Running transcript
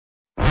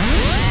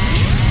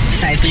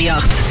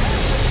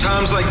538.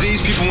 Times like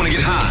these, people want to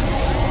get high.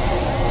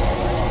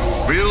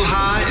 Real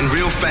high and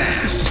real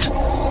fast.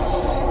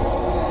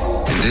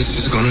 And this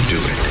is gonna do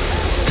it.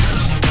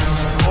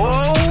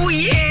 Oh,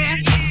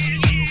 yeah.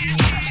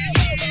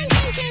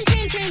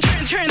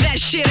 Turn that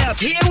shit up.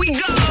 Here we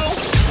go.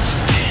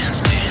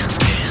 Dance, dance,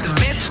 dance. The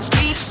best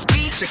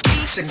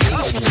beats to go.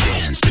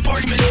 Dance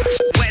department.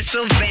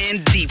 Wessel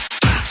Van Deep.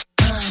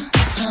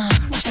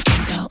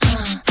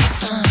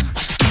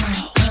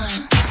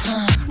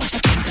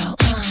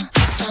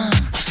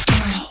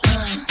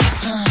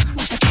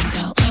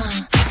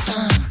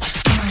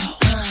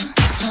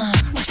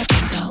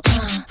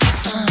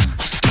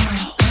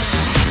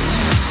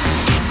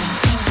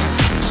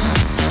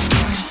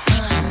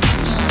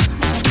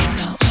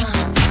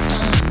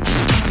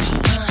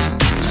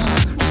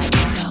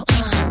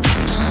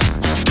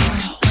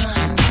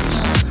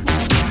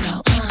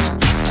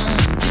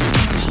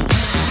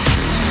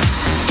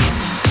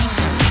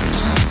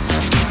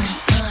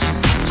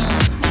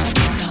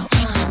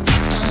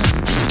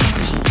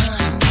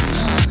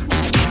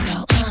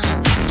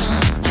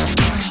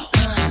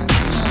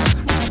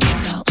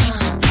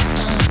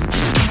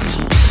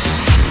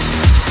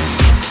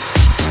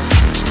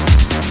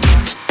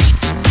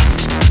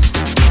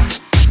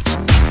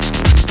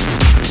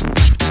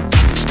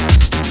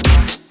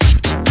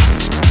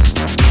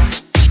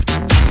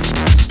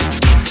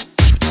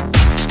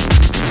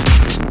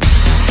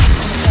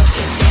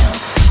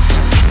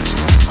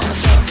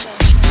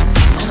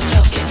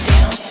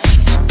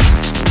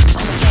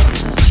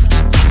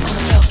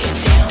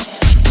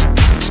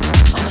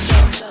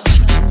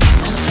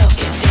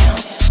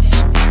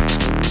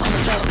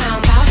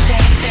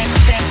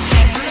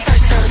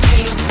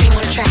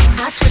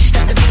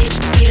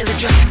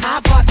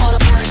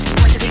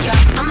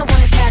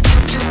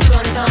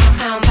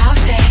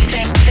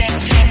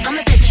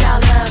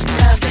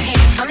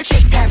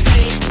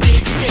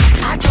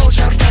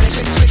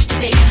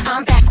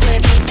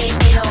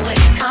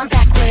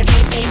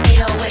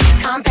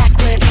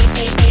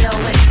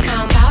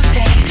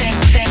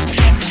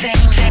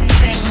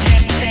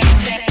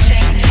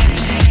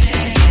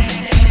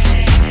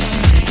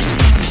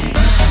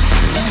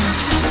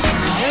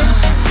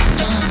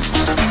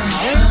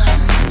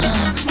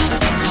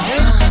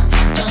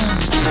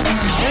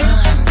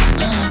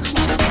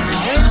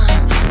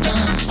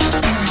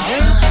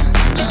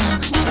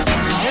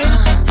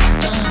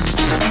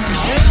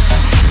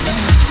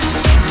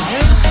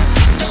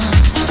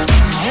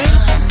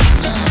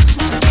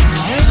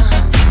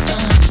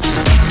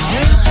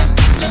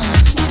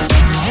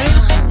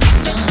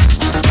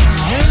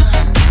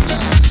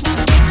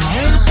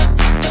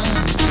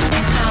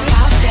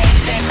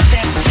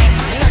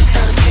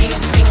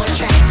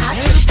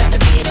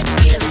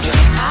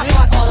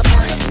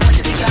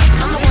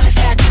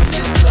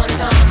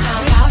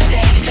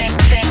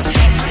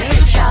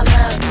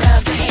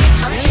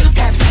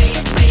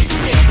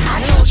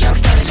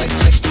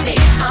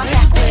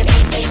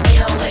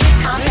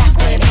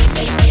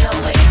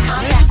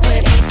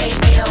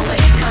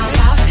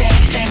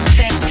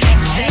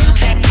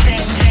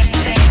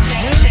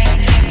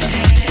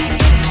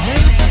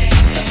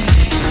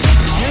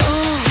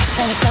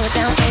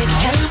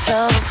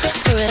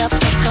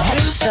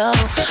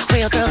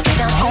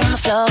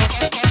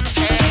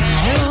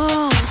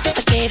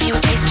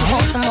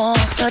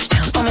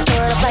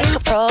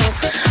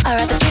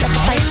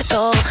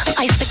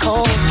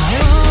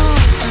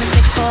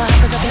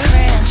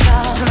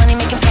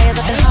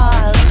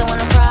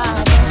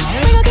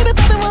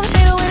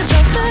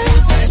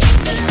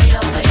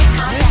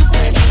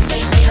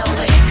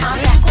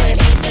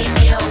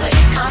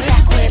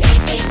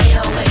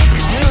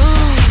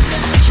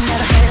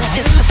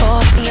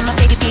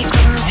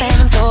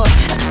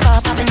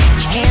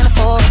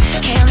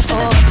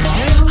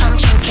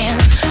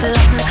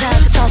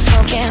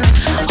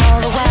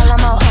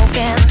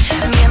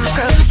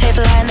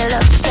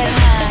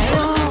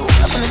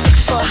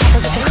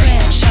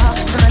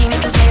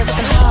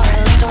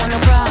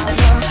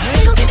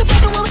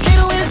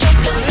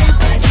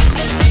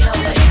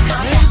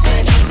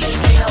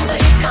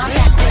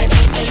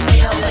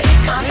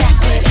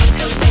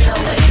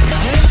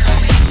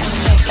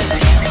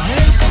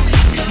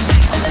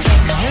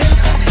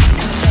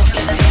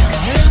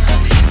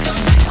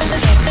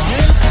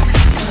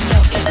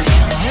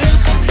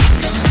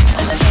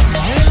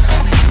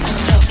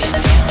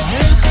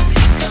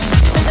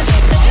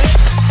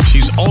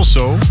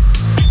 also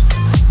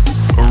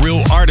a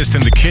real artist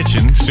in the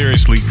kitchen.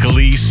 Seriously,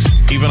 Khalees,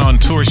 even on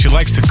tour, she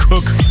likes to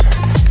cook.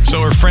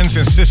 So her friends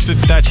insisted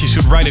that she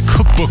should write a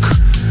cookbook.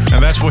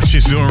 And that's what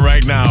she's doing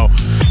right now.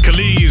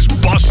 Khalees,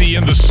 Bossy,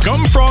 and the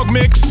Scumfrog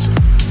Mix.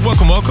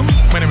 Welcome, welcome.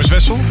 My name is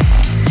Wessel.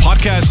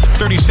 Podcast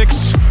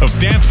 36 of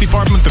Dance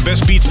Department, the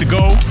best beats to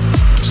go.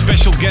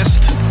 Special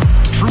guest,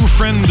 true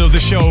friend of the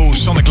show,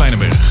 Sander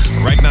Kleinenberg.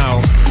 Right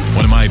now,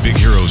 one of my big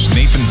heroes,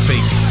 Nathan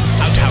Fake,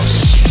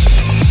 Outhouse.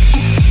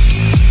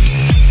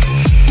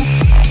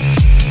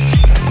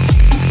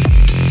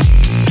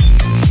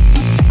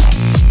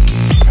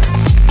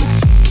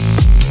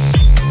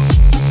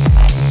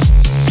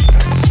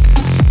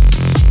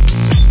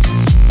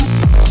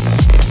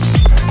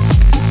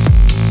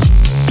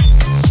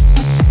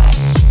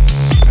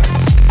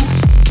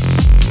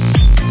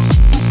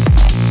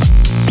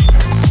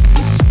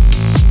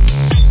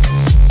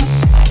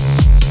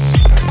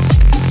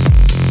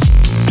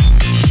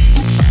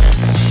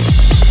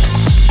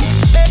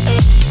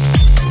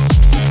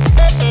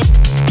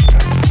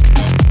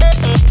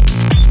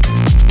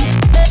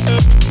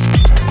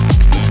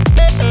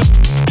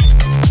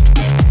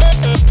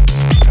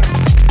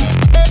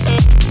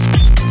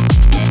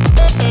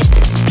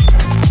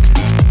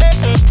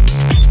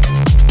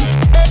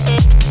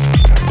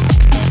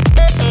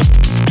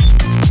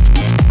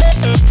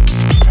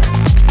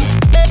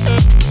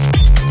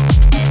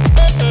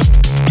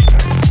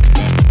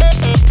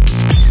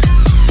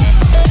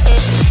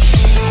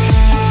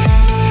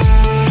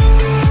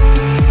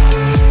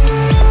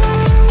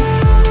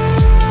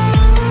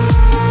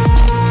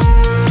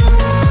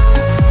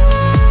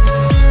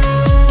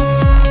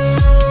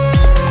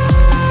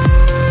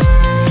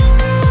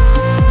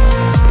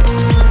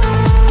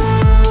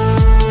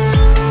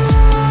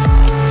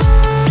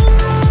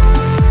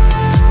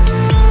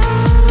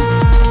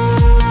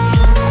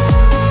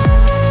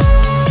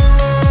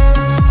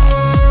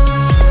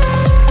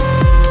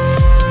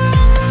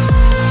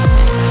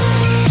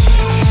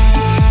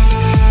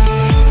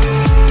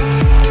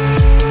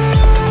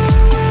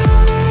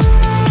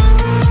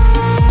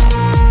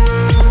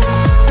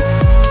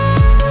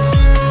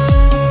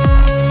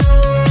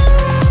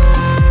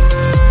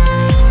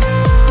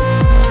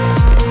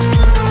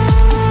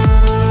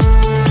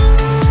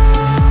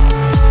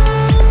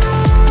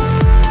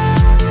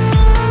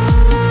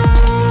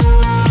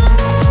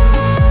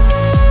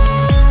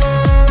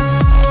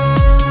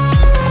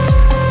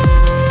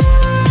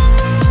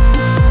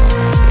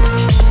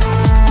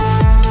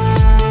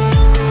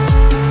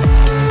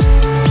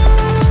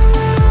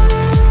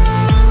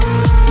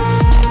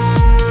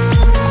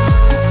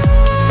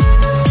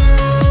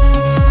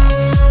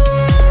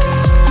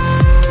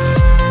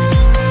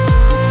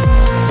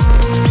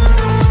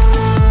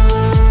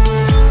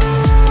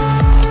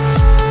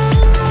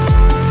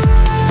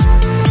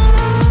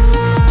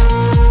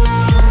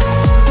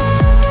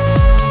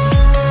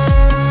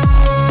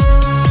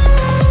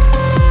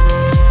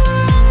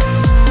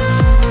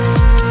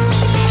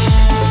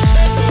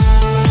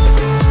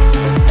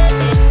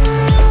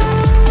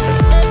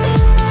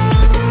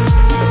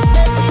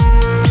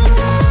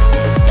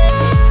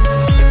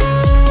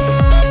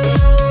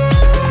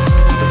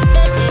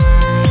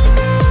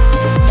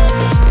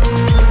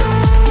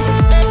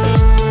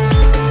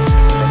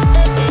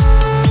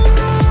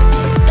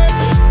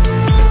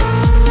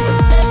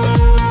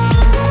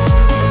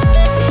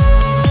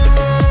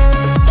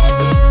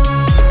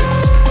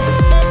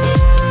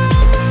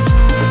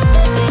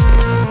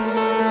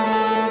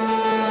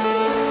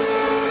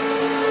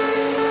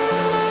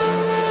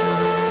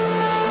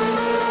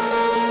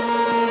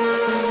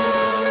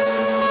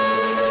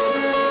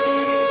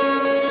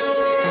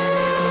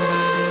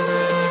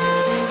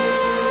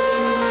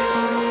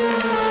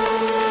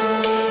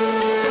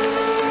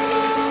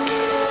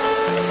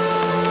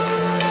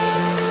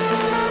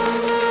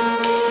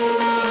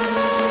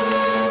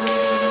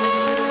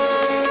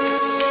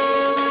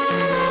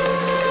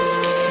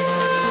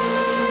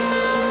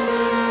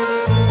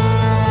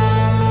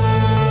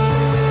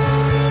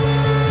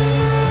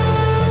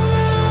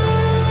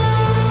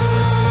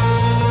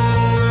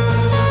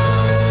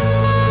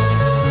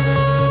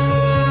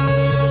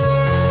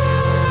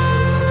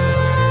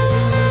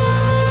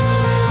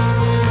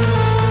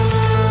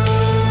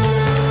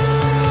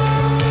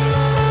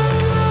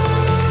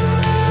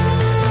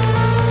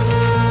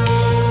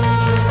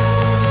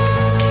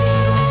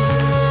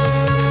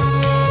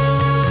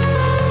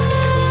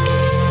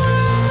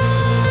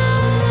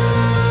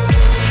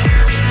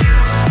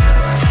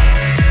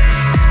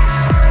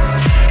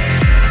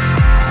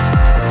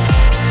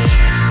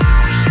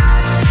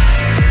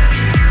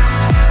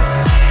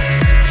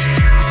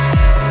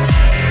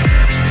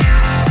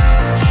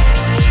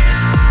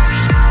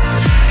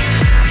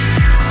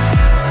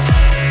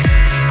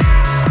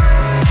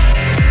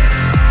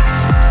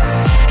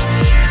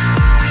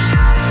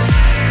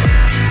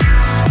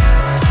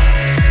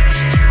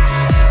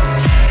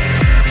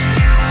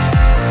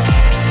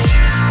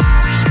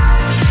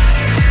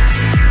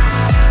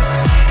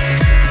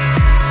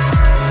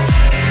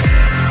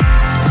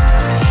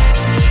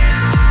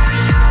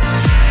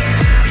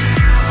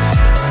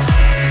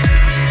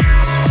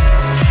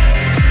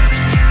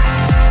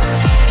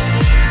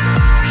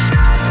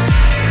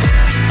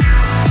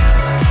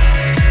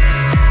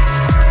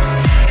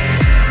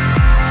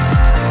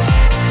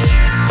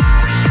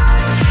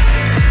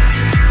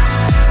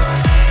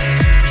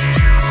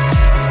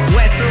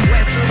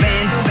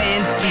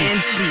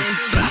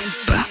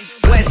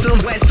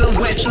 Wessel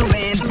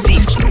Van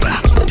Deep.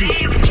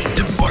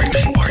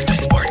 Department.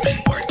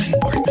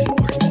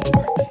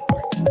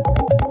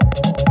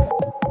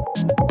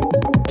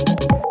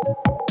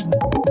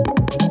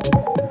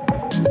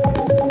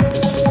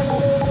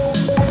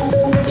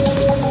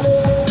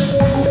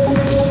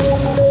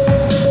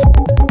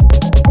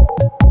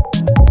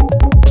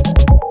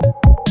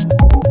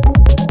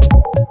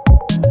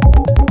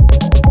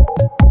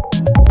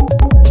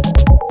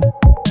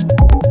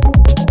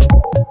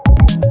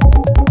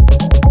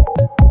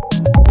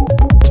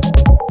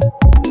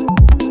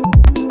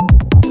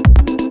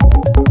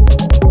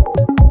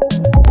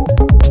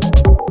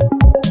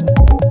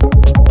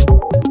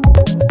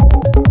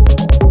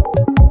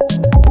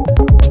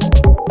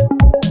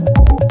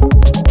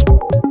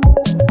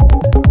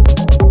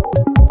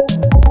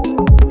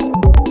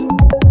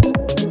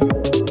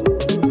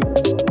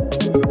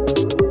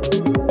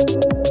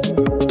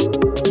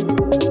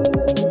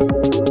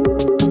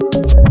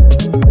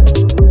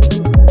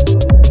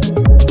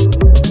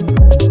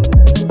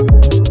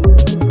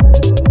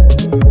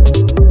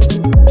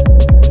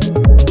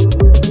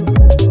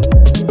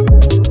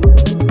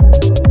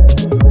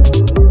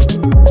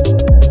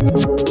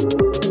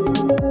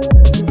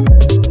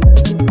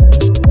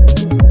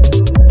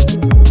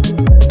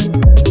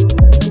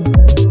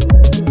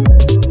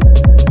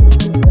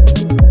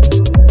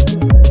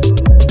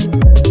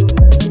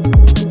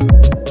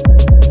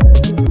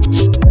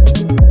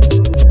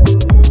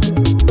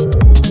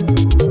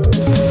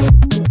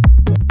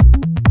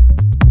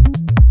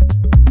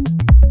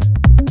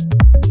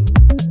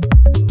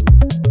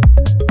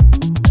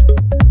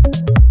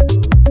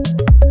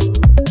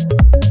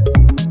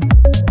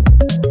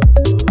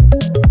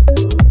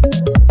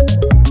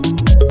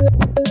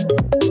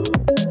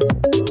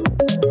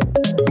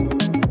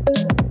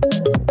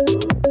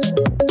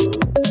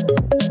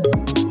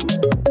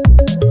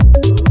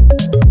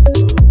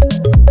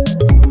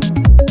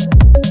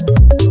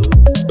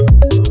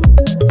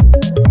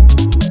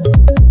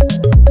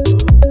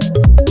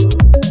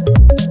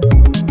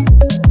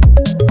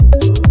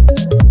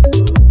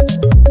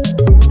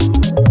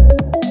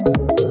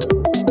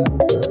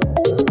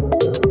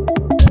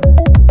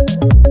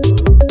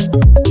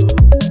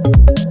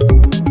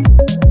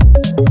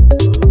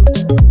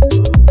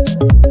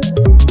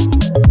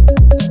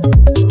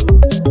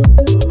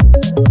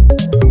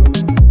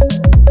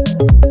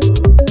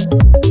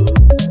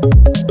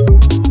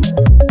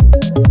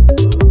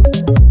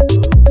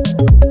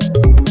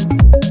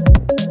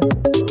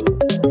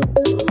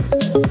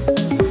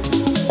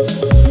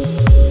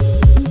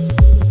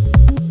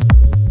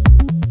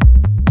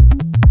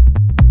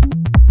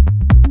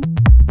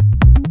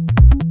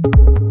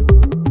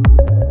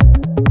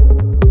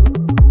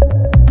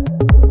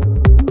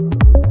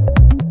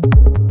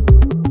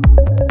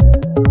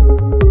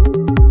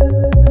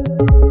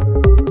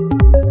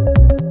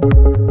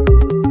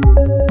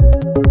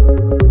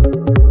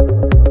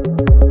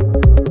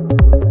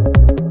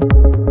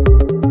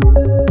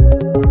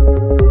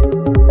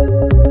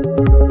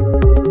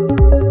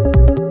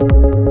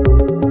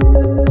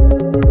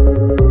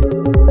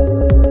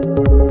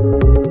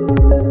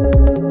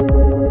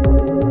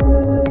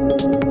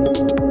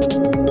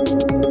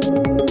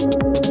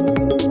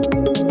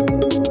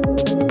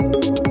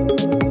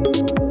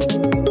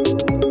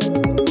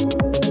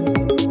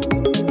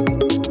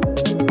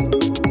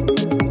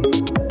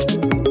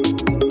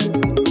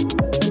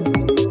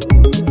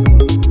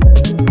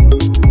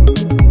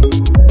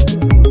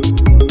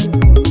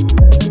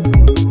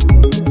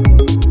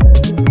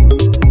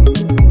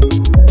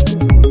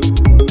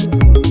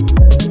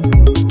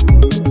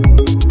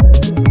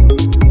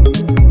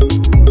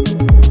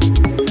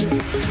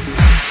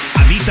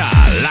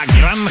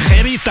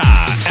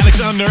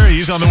 Alexander,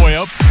 he's on the way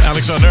up.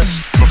 Alexander.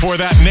 Before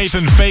that,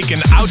 Nathan Fake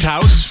and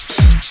Outhouse.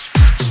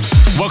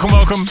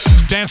 Welcome.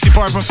 Dance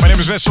Department. My name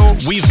is Wessel.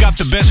 We've got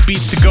the best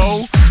beats to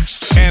go.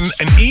 And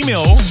an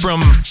email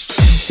from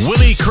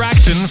Willie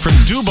Crackton from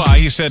Dubai.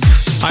 He said,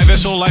 "Hi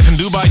Wessel, life in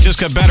Dubai just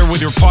got better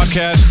with your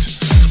podcast.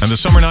 And the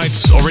summer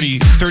nights, already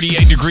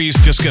 38 degrees,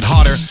 just get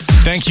hotter.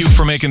 Thank you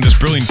for making this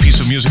brilliant piece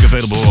of music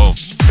available." Well,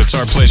 it's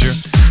our pleasure.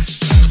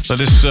 Let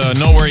us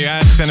know where you're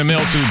at. Send a mail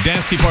to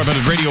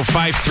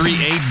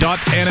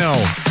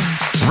dancedepartment@radio538.nl.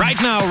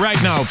 Right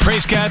now,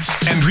 Praise Cats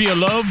and Real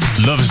Love.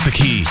 Love is the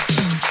key. I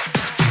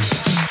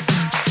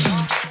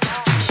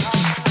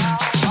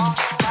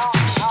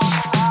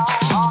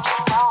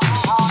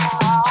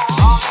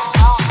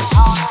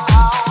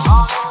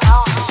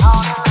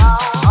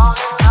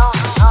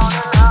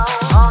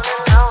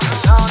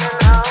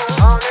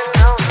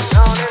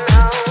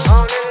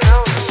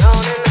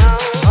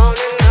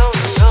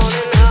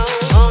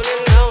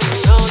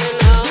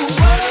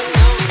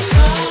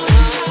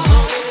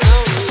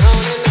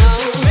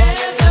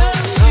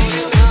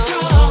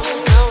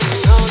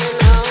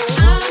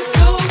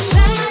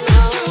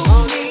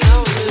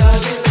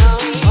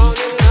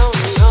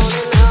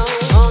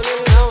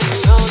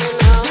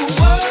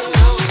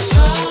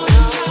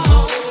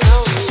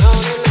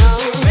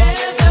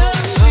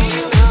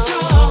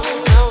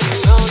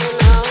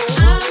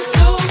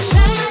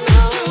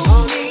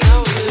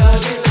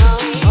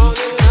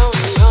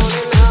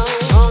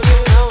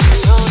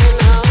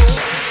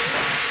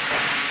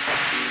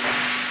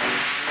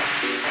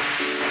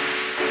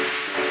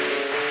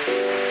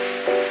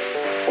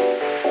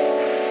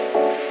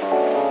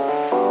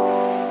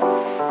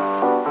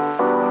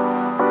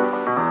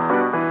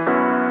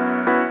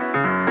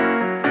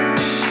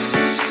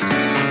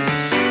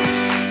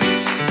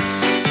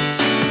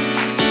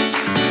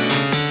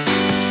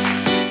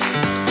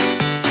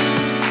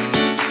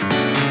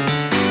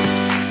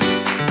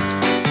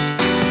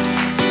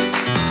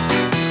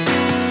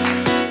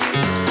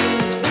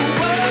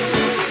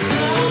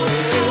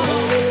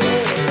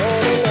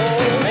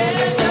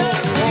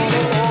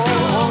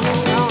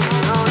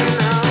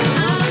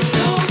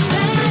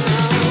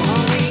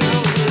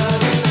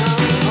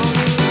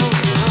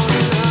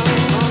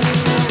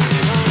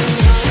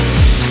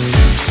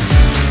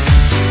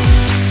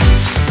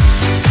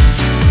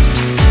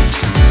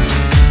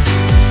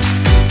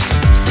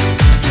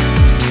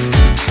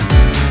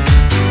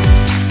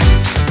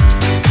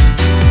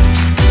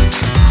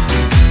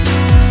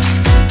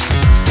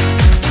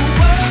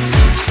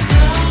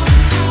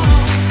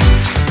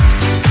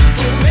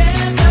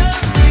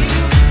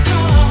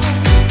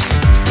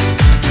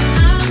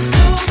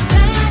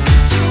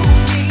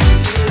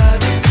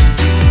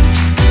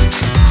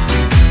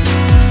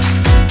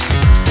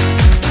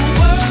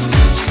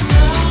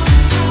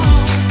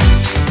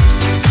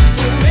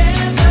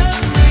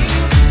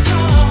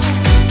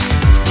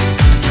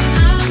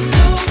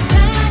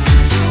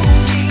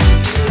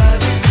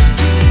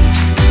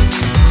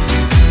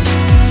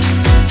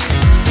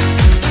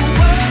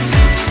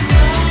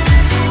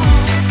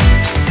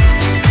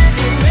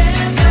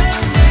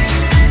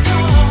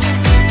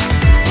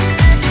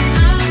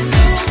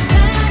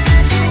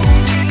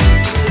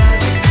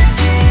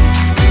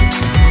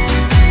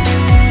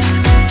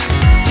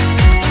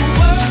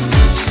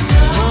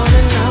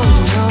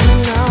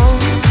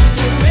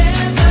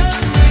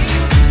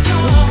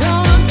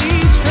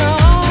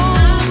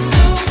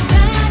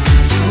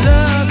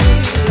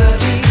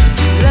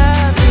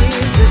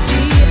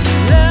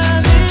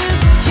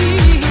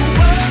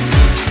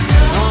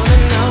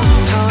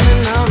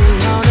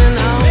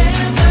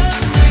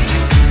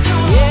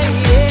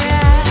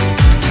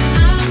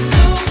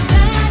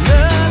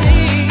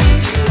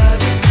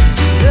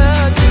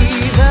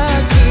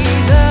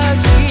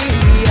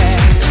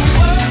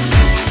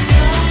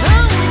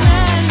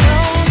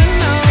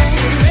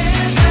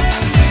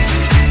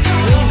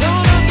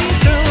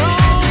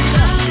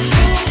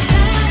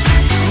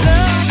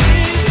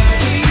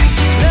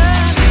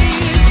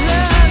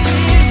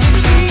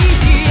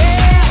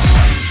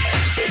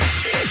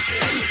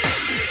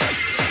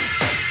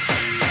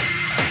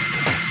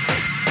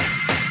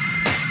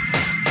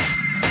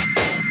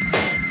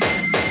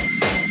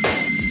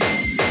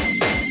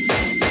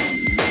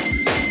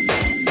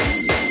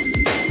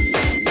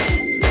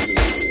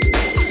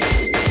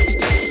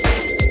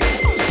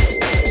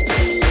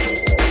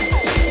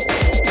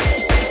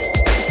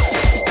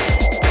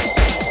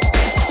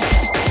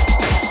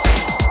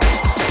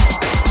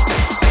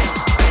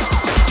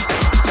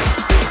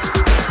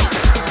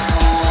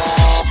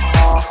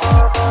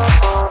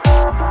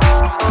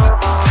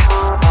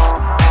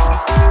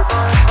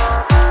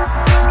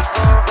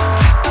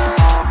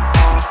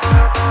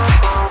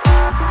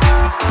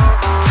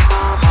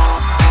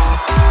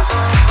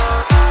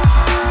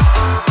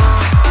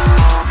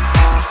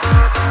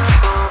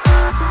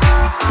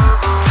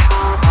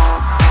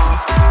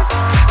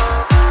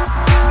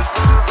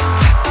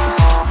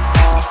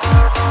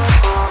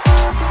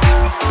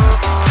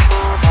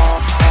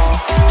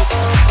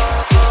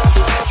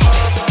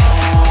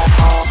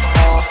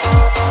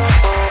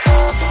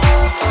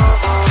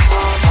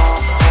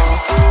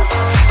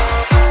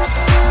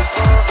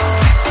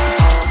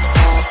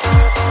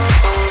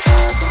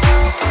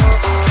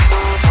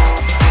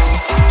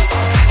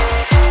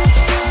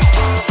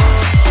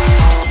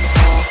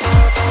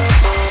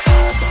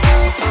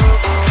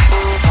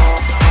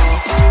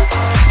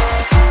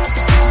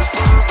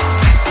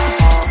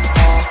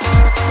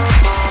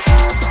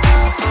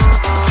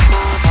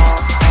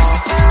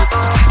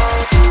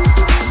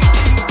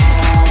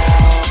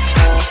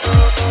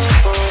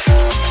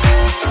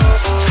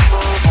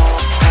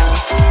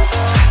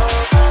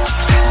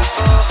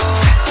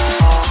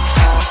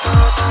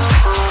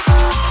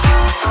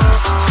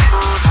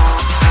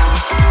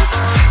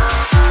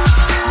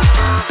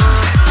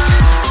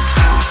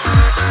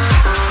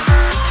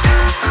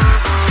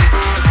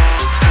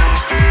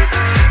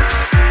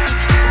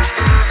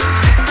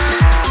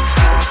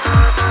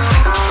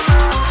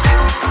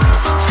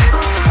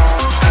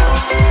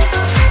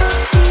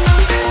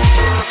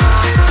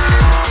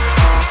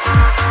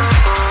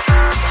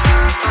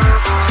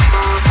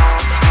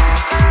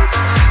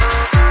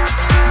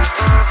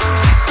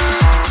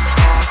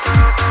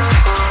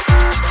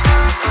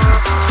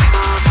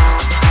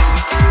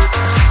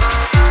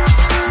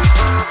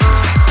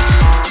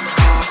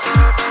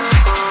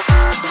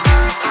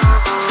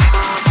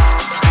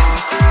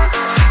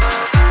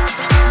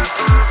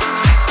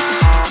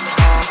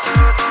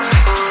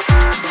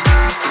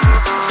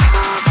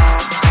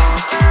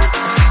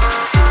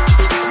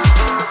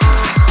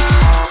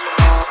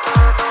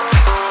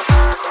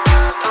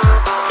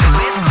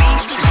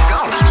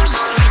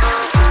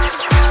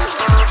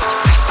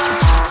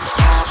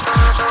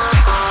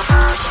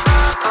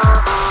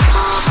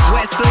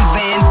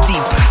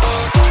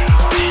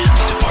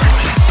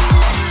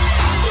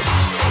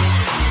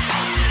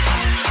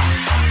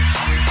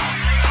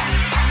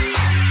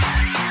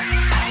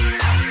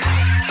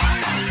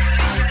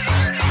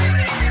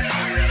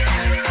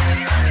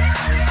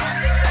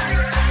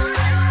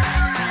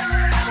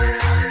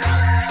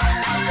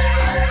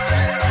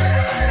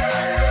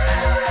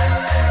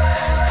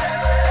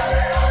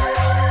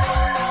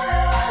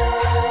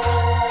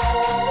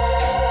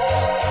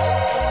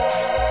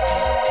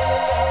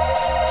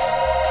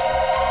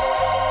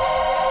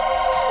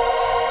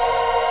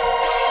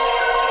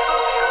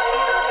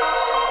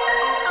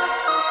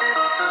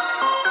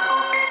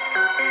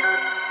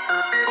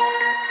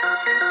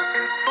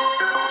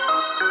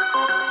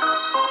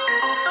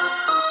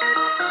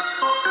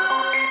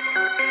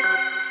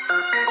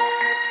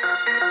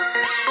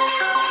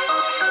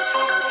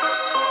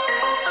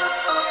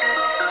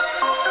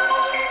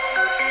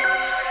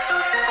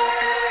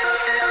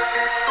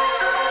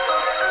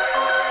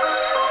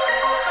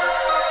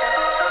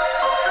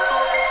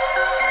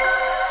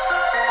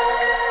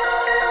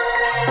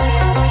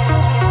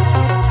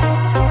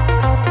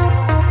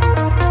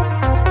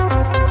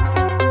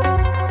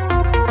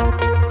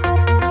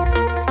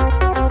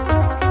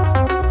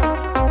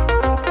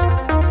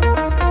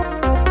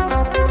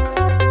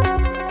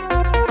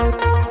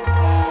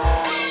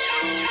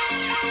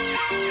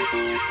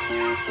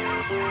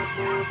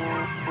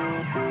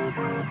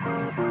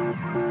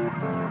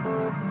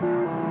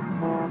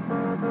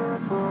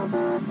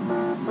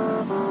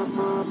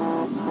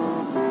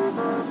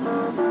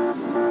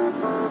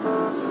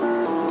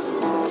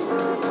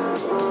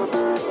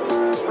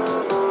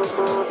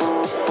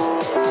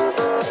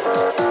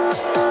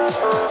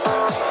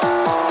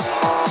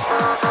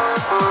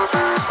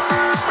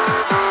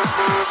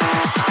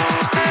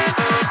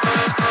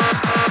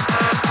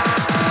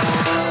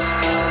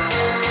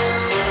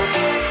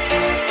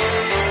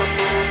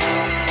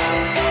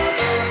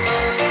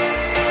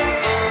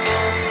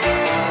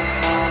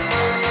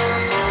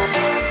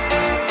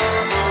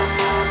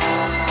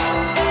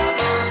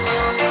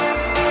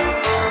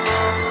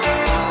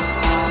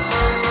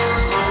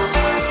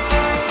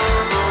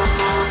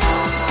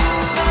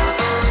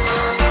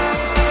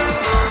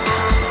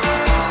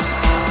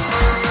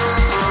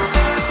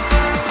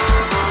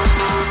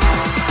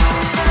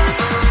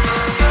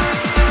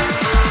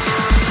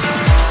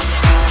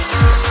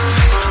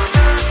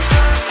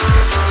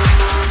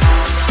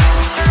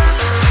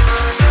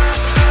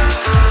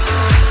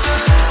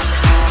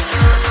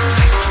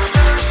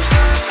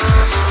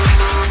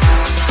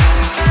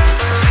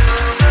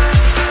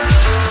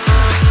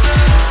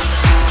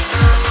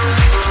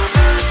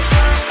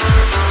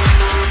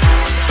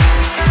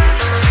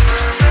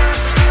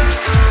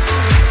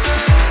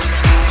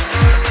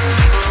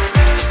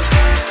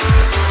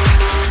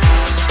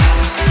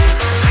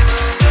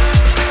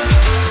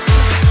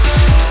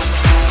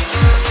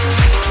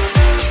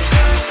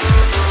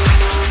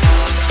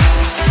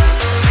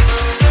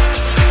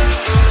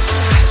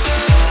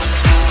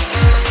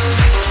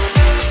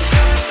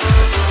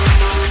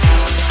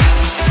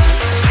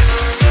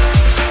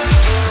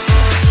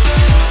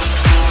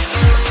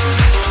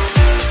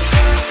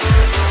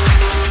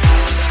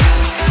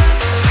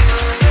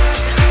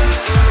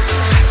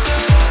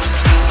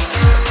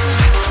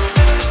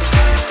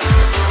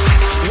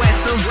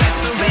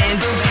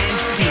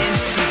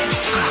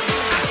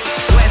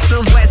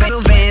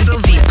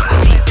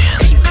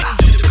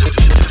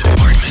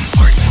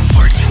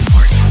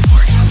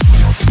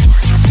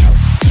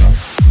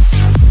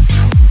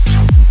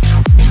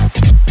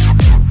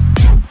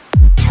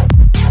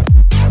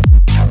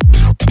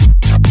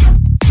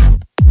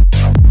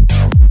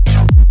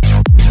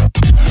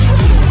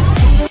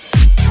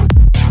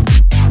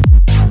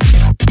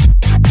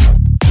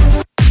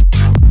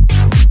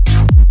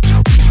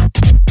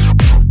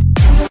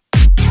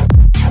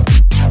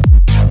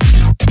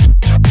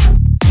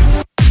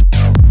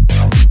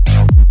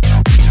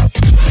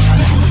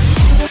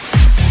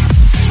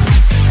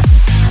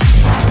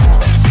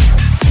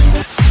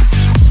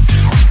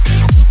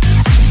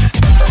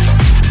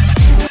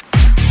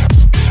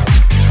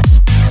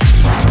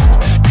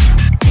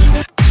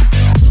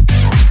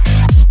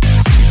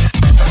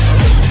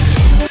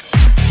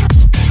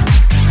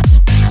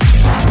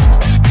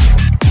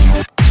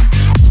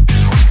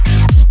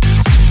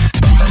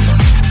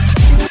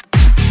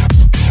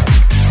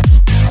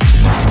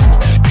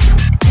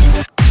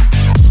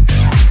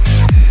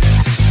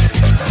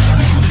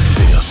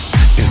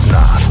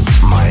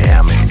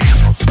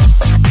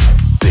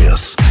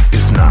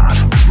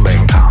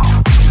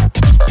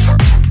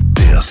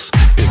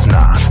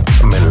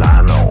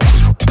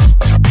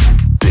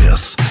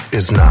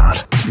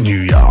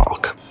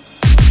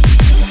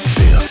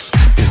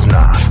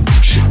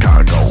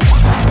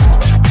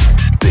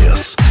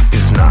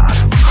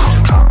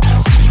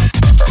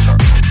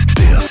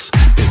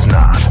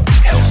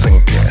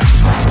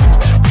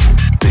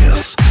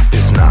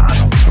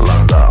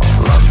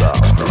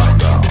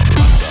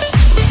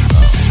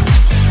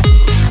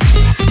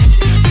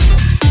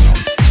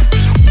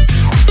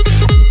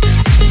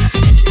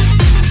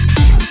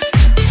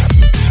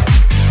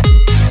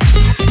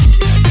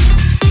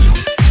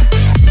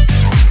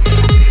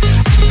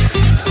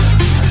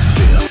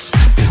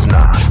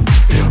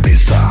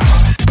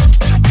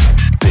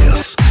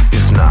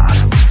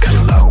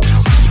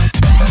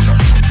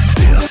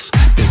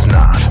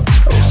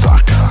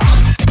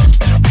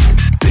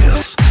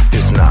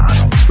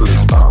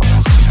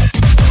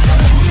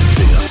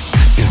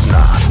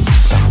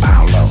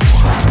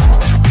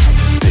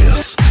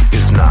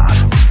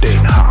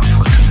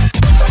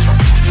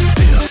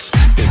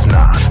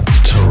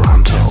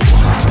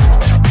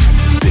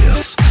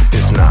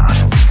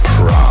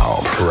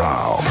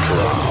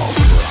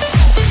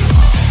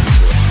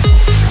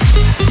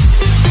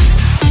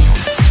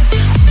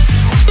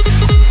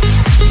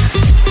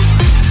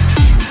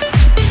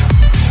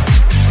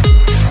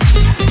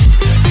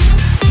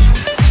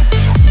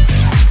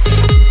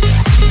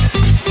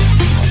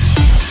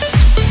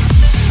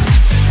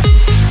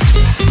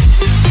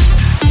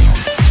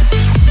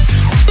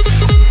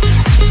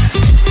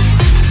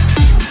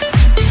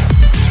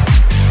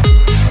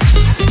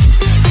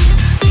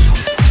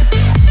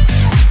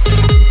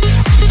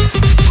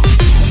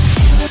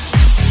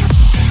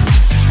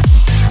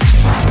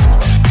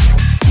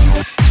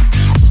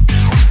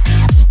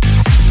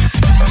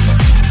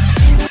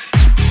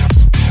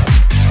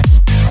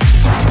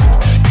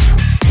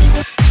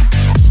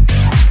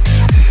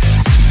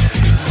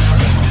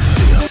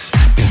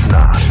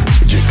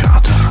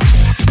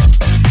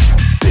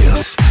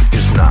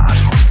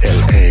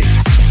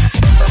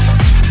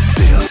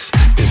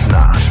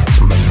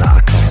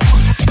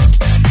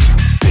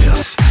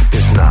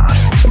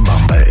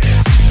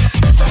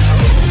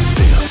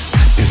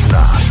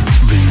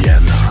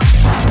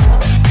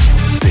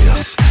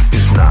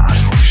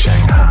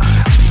Shanghai.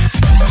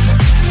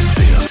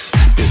 This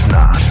is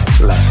not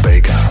Las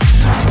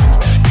Vegas.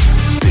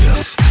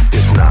 This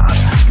is not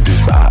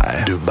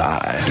Dubai.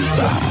 Dubai,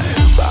 Dubai,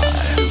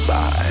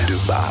 Dubai,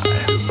 Dubai, Dubai,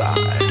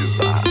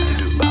 Dubai,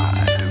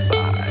 Dubai,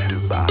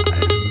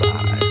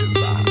 Dubai,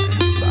 Dubai, Dubai.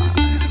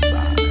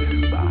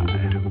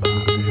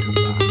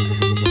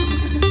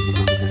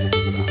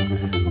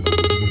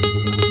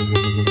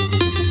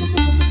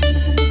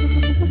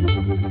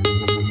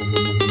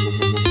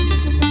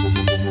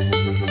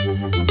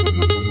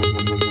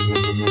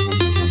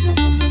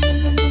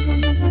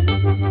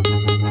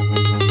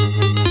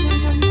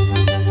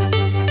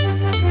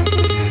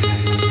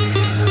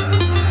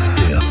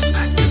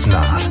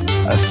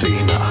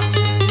 Athena.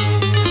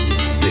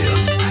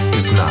 This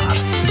is not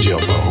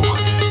Jobo.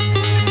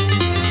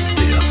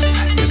 This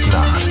is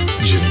not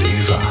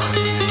Geneva.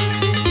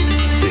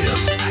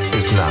 This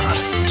is not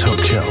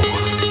Tokyo.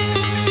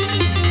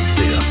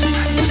 This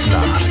is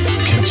not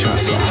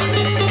Kinshasa.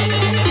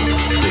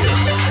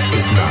 This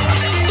is not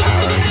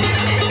Paris.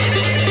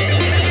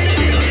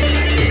 This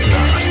is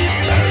not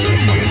Paris.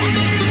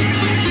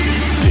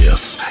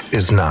 This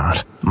is not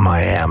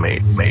Miami.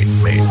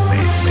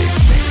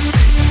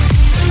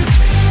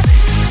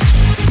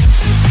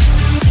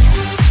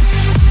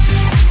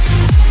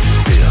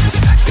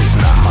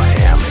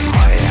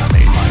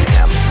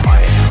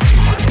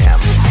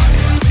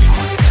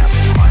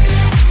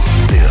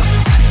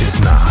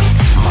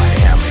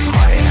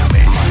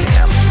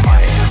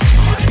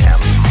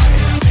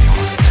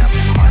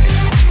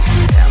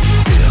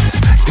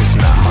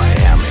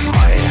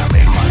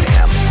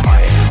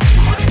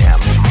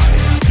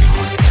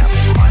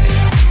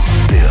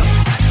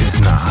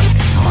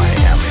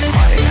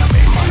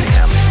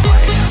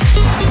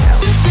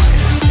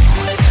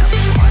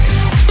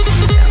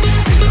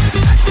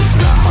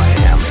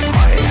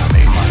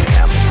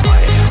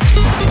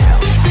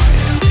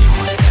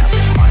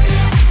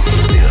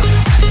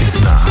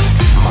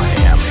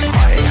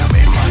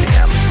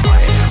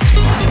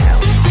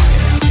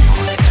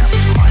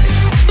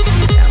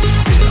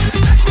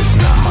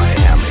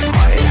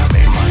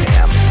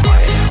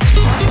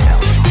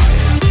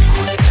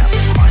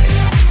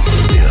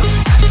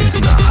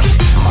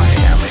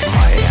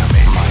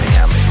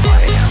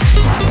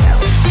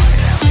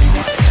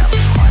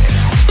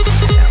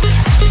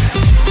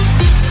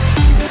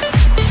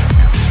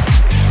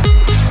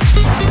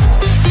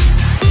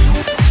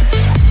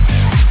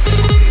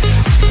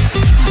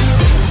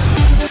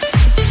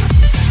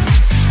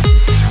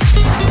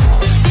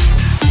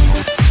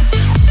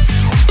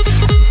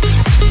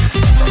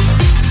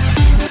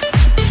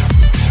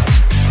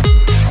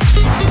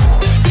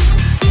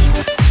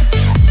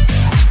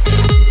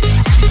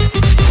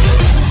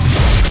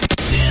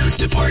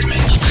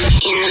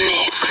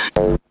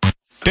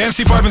 Dance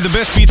Department, the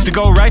best beats to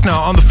go right now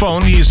on the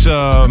phone. He's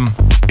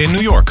in New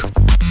York.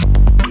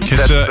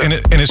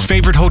 In his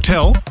favorite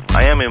hotel.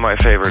 I am in my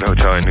favorite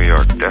hotel in New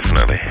York,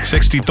 definitely.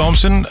 60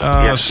 Thompson.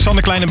 Yes.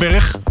 Sander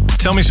Kleinenberg,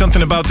 tell me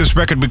something about this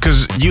record,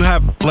 because you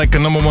have like a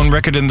 #1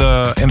 record in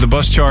the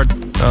bus chart.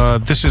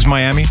 This is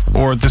Miami,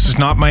 or This is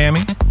not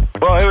Miami.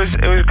 Well, it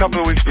was a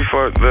couple of weeks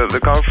before the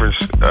conference,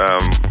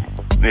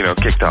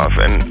 kicked off,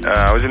 and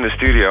I was in the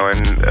studio,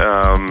 and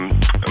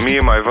me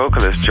and my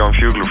vocalist John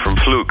Fugler from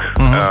Fluke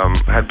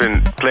had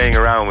been playing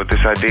around with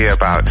this idea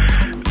about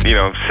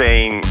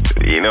saying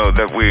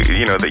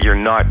that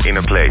you're not in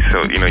a place,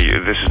 so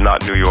this is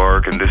not New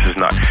York and this is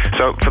not.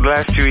 So for the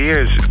last 2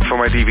 years for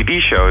my DVD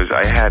shows,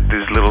 I had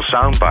these little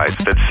sound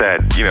bites that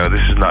said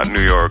this is not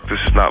New York, this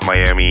is not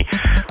Miami,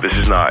 this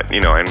is not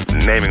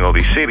and naming all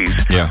these cities.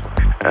 Yeah.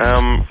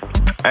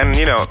 And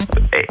it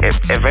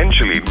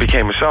eventually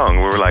became a song.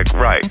 We were like,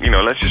 right,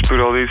 let's just put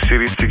all these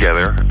cities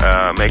together,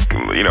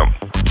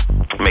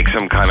 make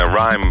some kind of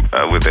rhyme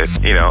with it,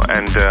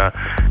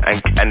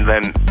 and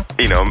then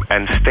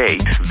and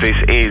state this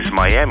is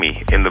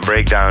Miami in the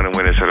breakdown, and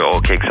when it sort of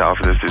all kicks off,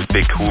 there's this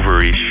big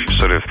Hooverish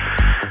sort of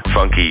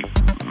funky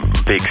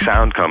big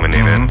sound coming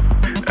in, and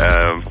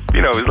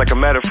it was like a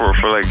metaphor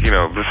for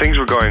the things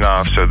were going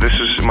off. So this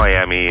is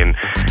Miami, and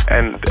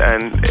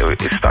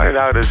it started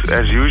out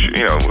as usual.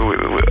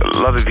 A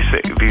lot of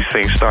these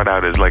things start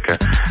out as like a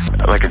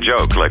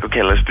joke, like,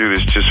 okay, let's do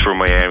this just for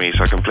Miami,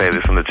 so I can play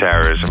this on the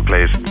terrace and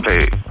play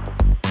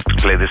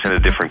this in the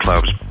different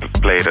clubs,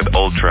 play it at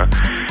Ultra.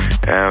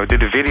 We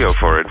did a video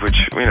for it,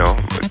 which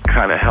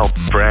kind of helped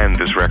brand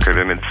this record,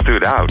 and it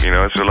stood out.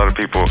 So a lot of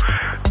people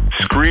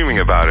screaming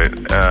about it.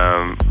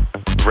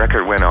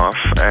 Record went off,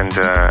 and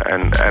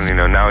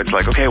now it's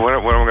like, okay, what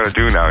am I gonna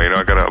do now?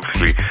 I gotta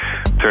obviously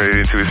turn it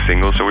into a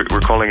single, so we're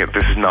calling it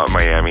This Is Not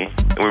Miami.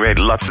 And we made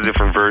lots of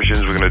different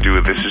versions. We're gonna do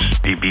it. This is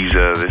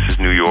Ibiza, this is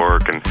New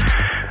York, and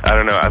I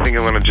don't know. I think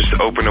I'm gonna just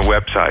open a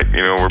website,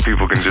 where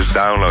people can just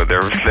download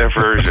their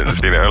versions.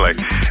 Like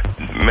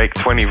make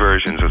 20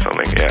 versions or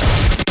something. Yeah.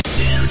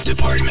 Dance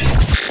Department.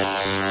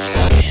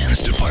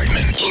 Dance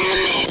Department. In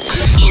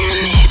the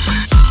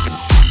mix.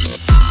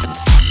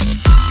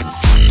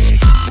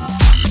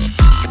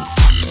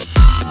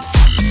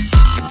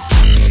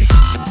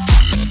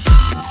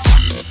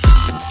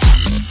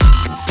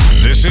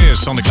 Ruyer,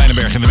 Sander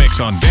Kleinenberg in the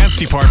mix on Dance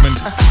Department.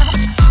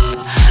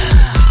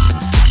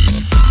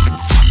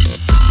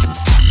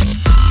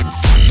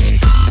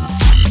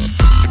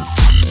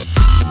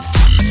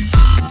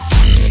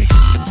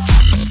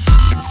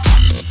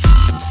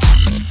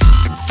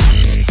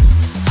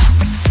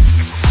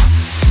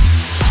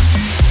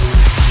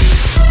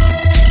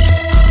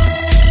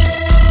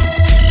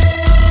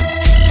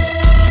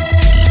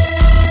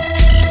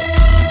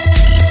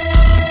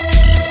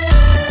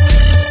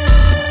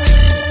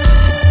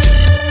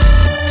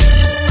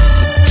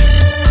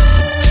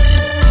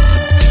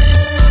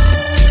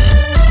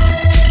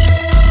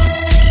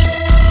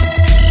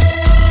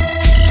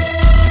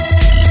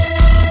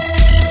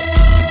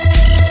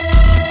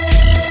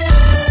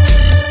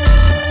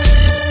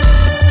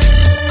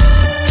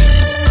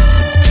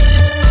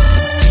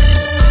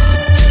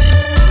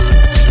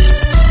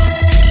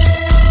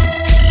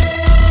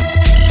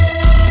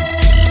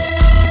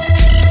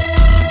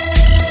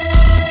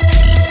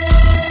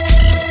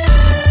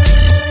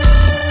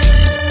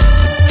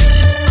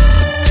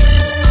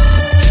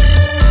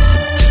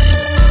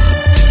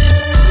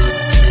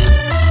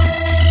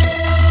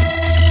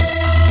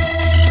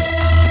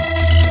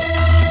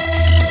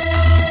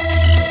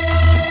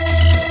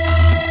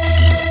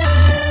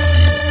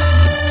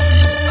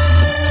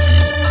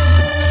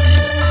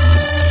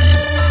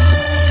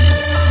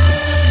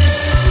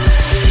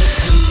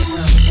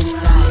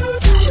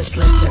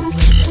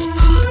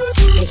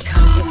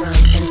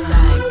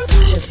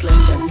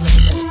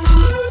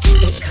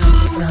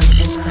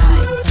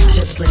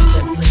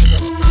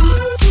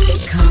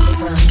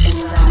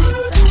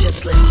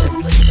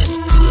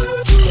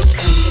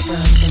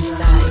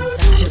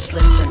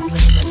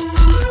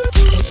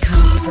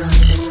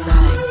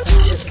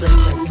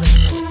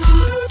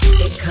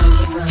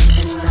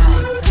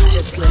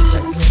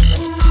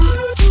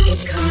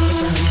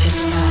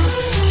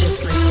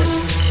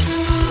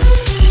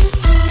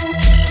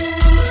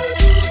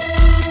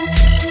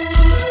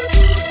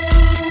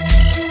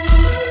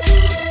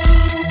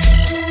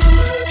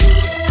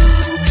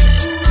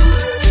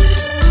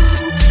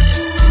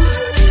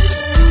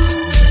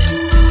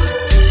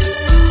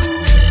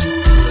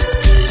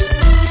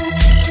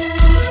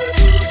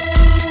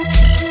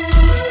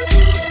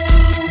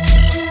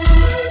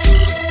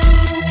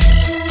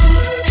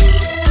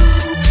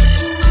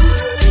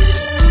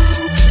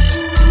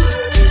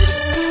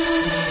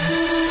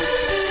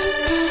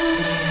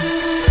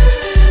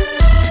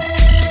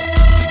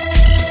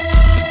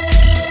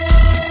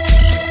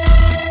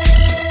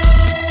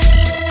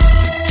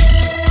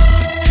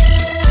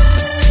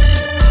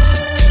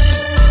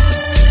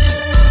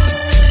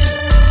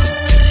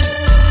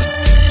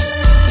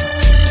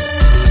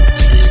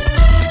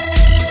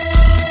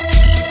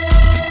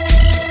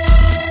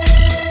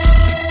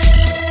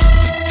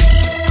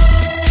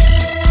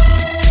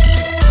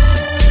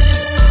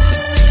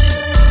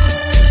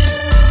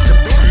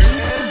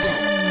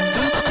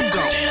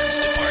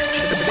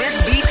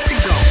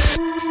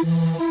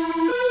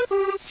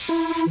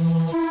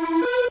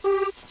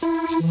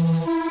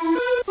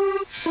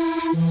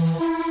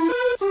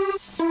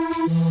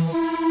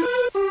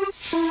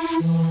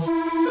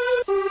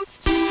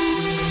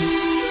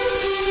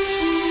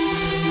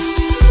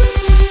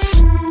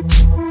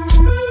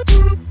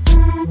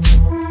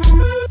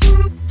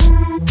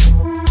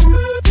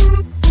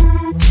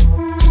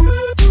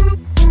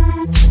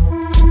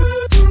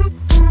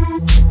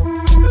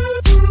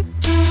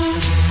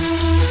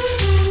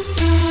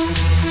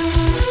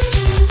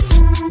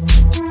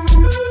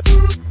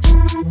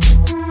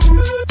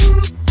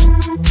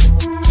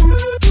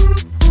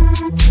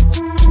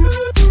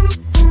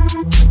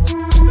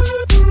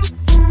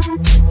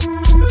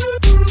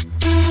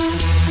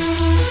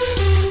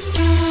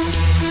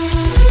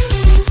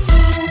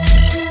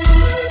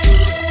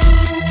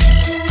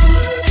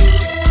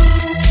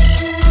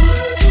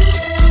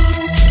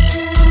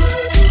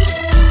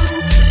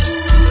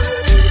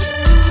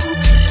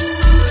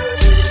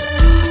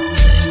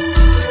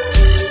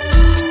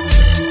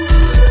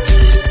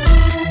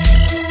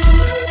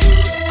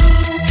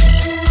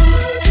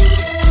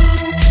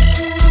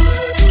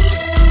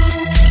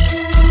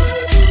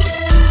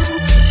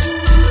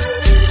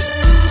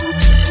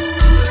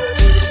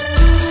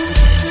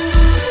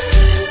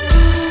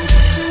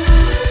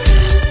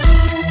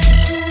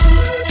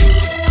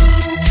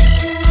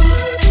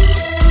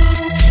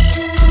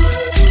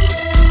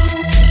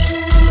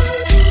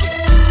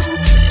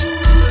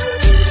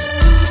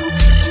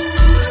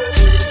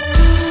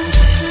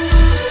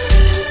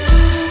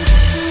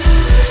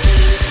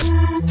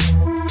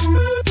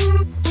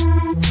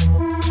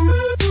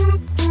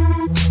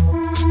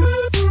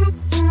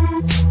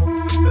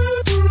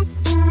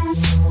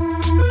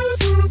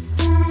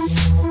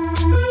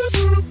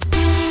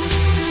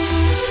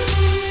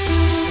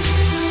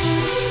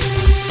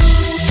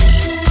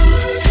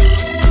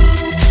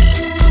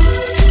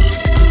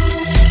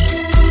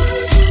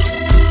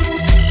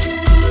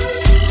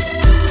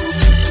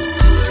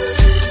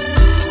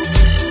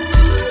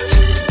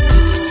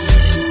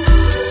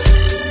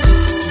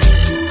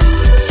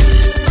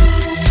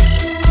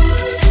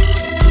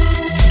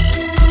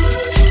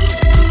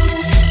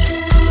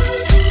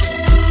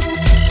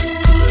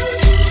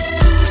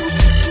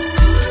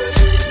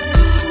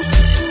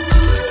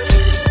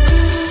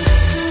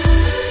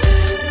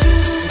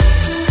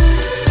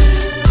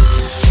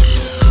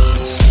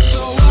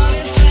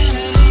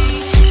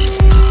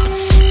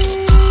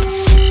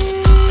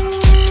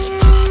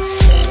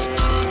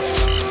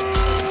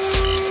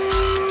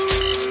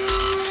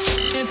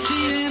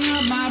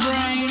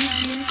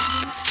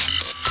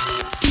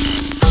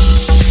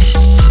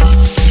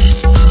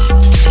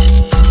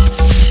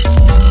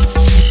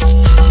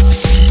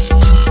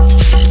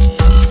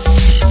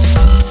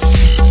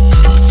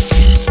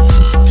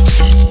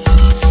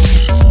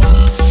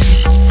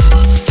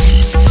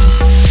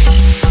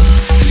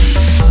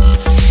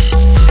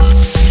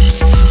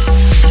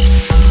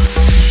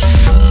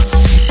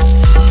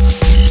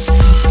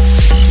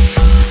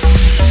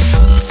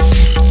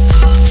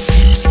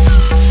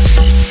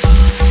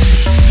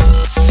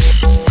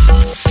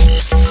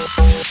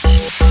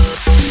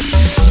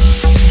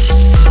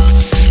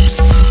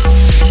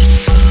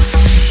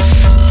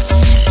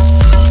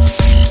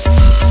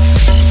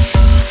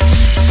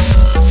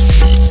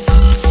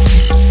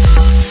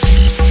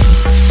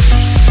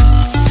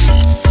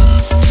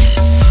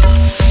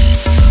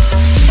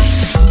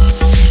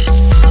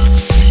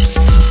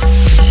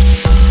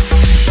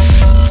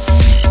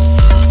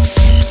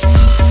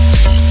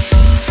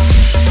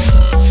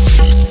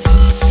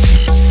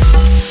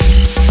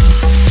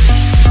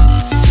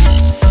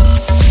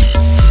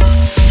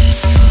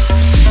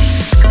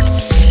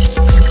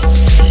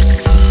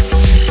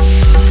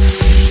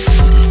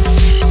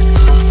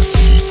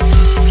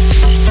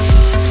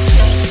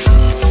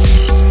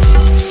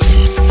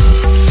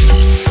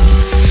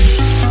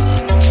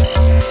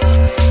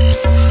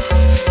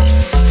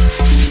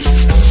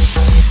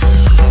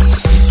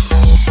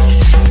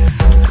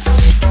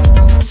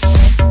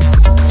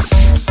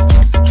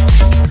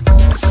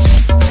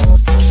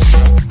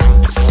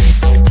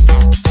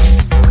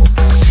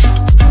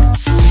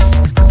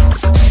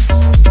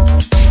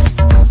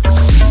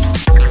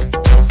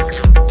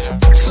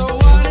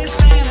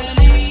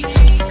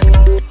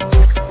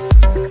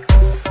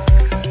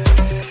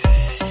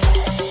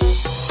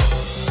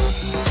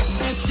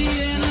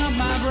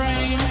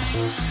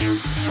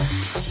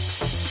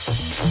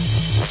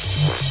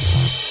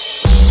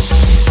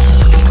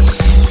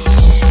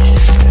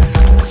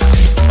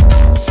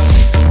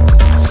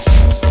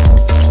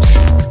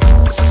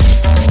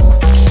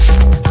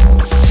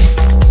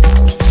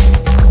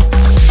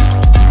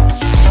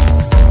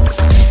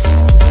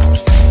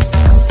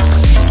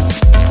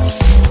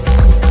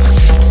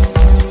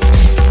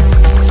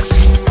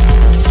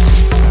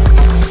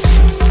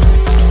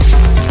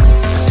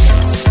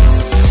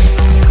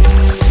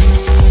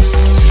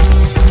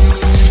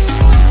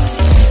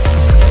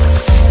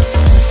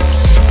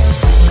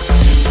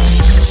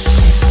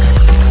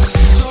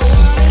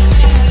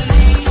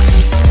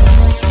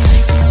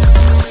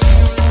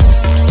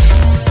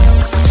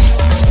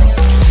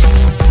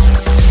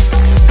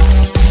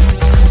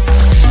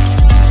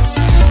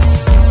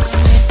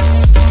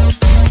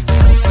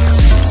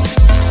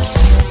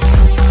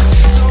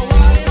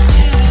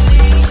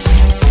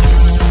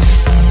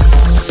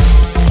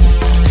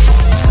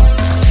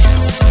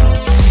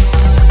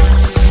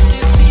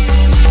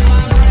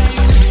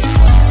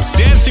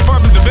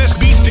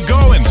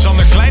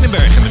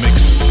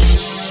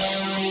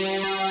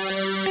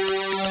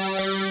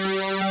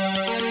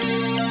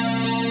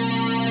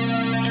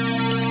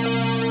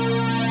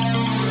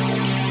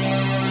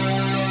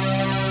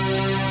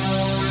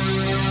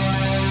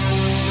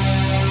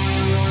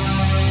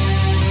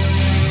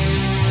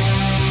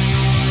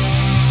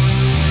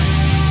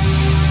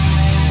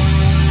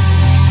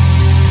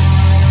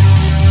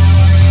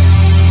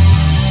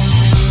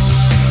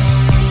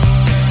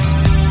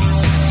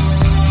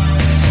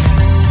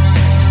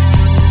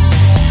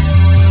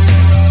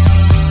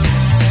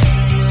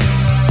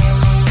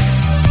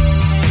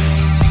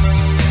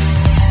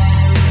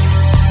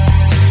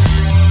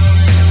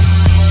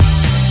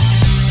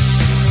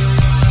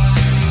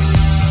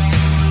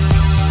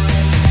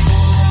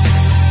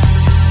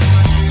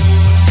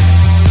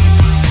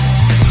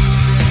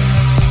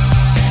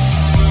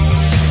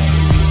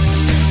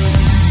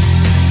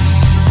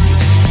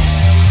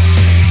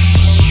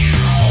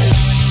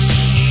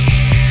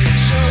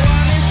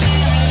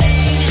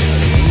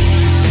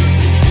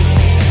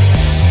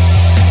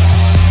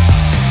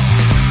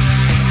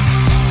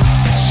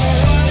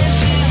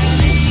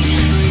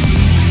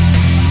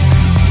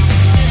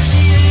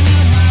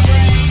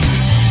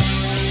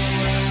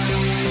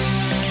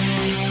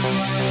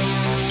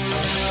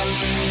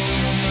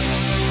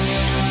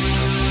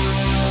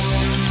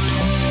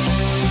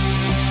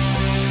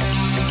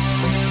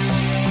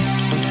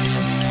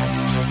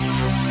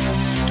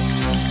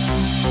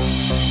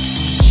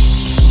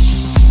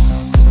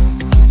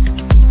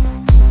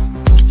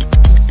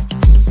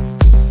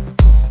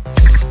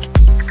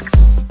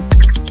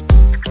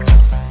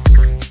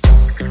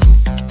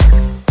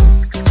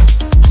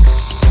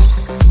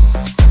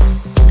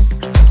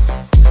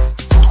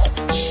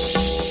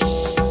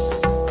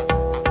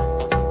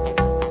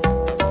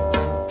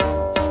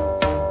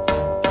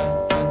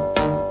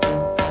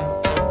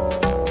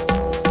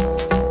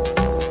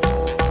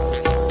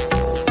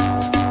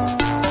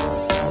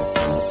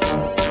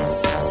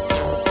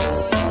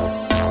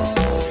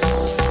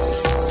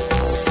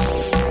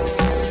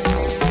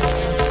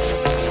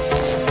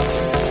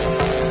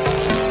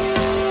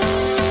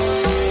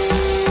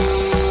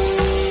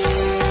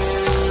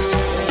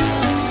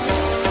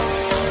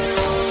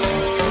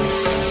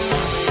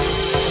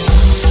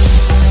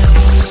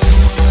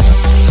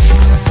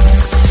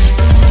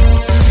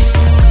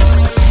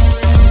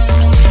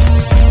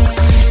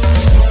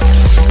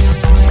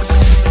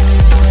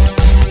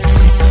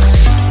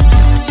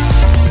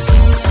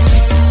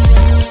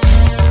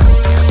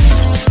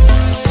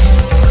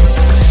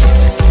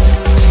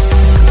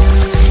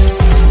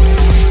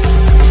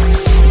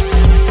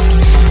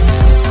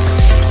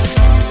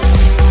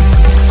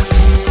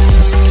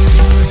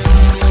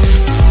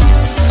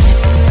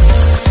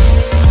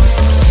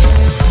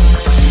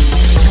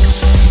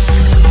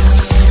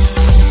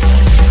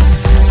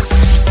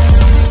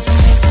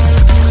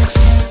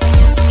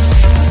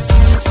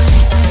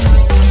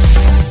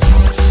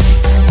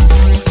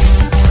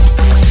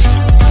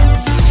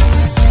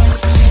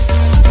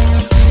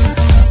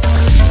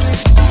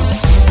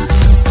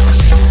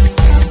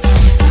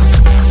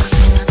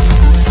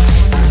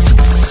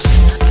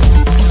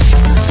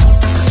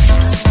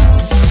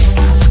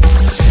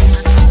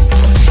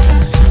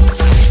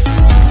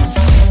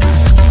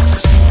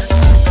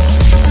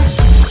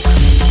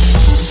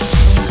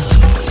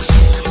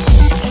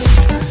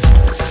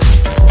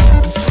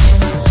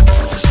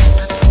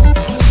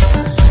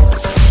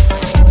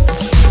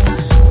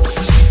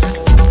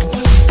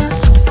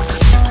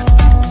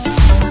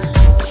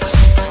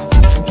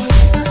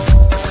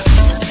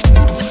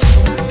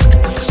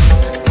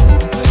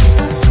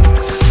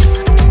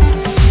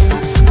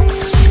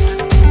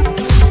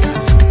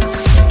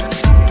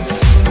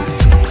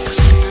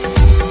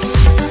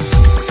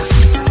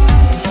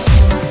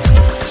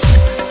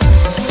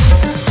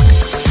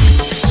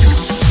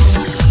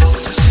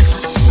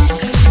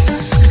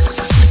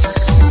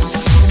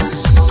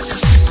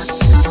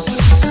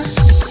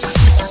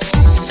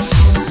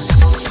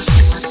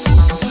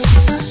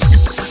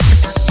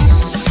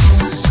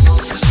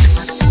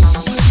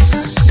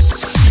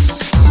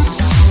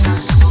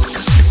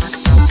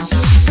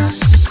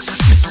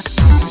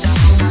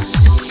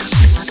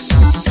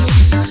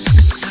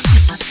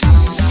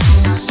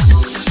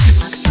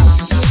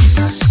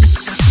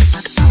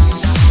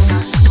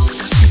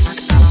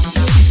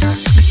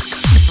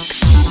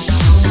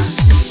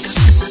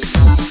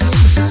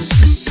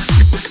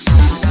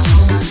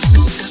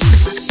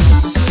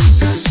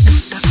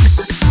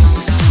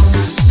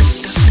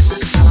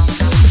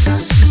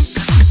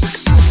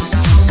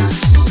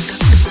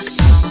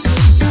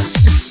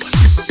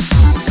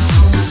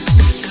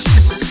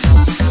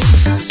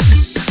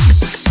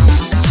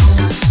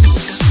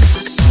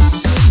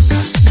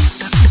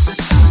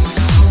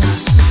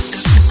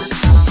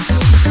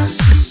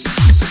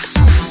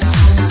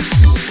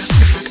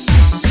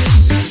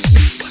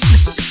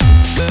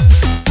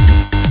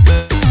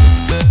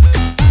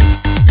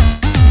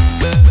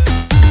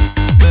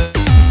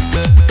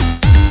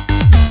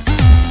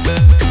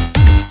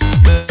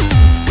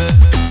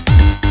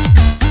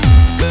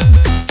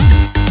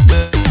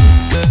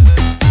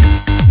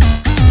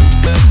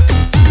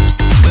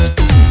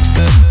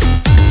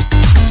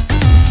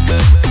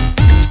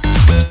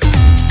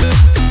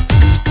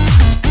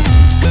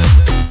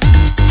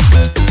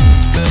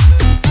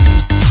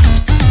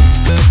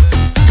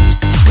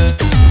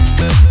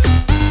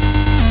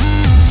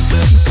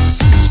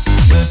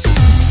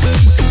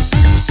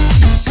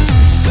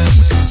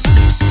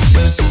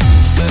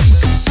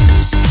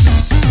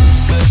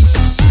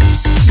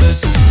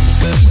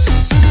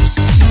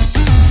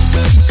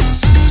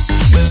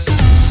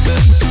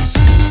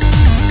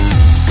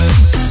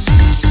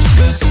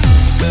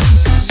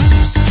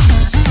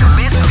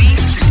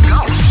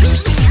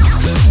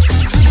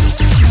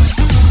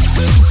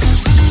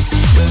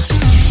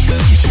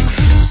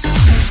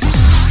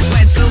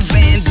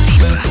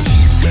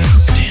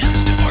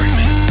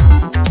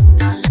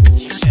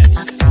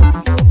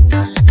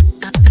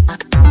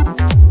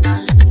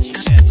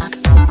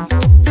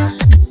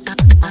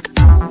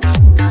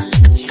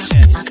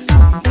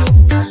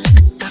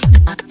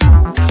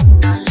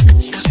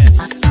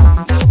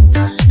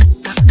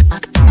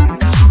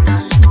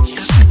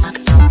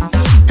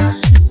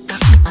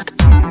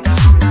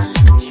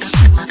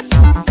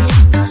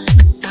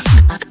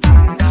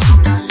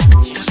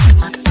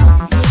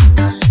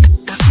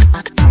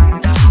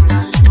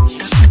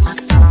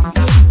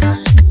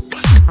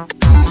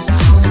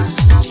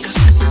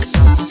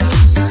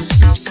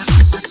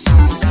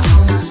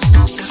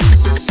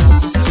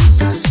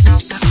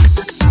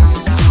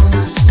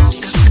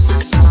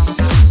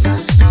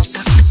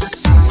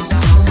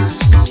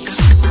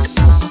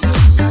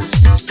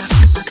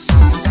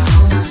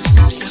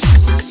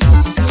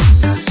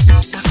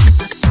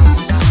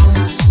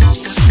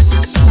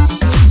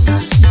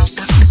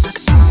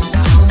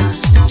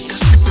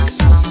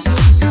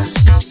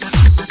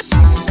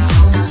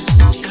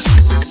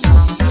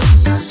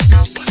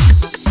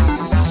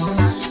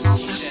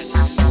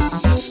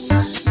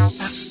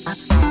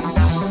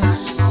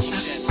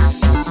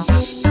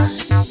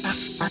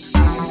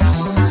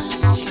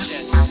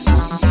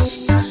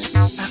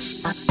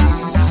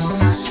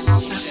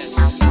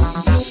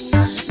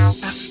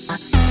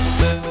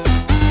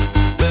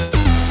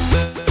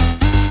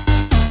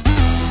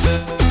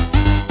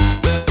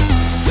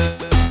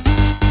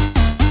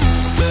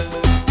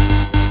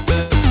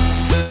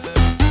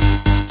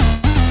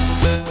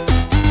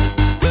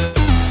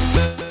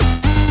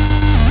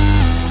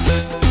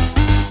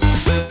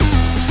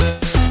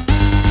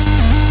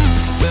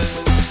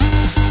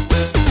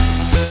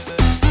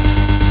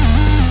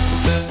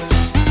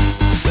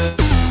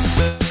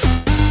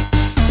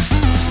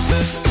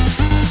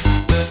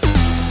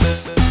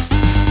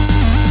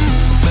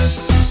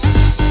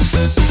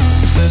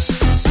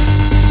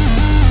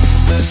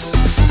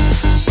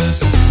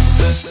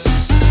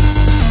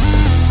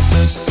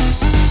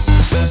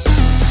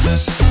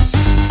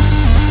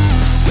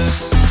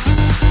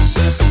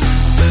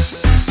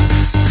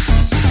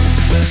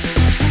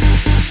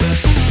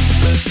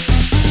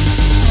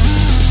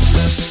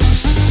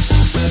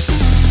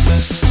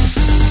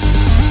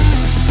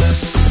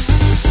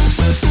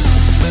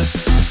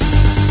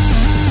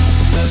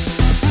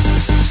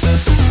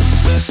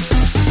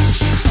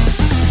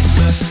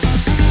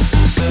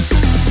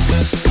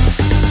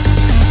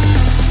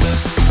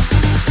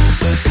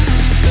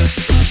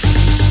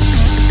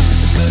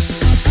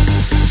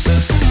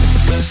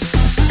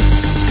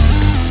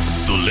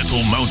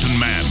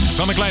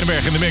 Sander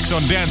Kleinenberg in the mix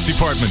on Dance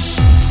Department.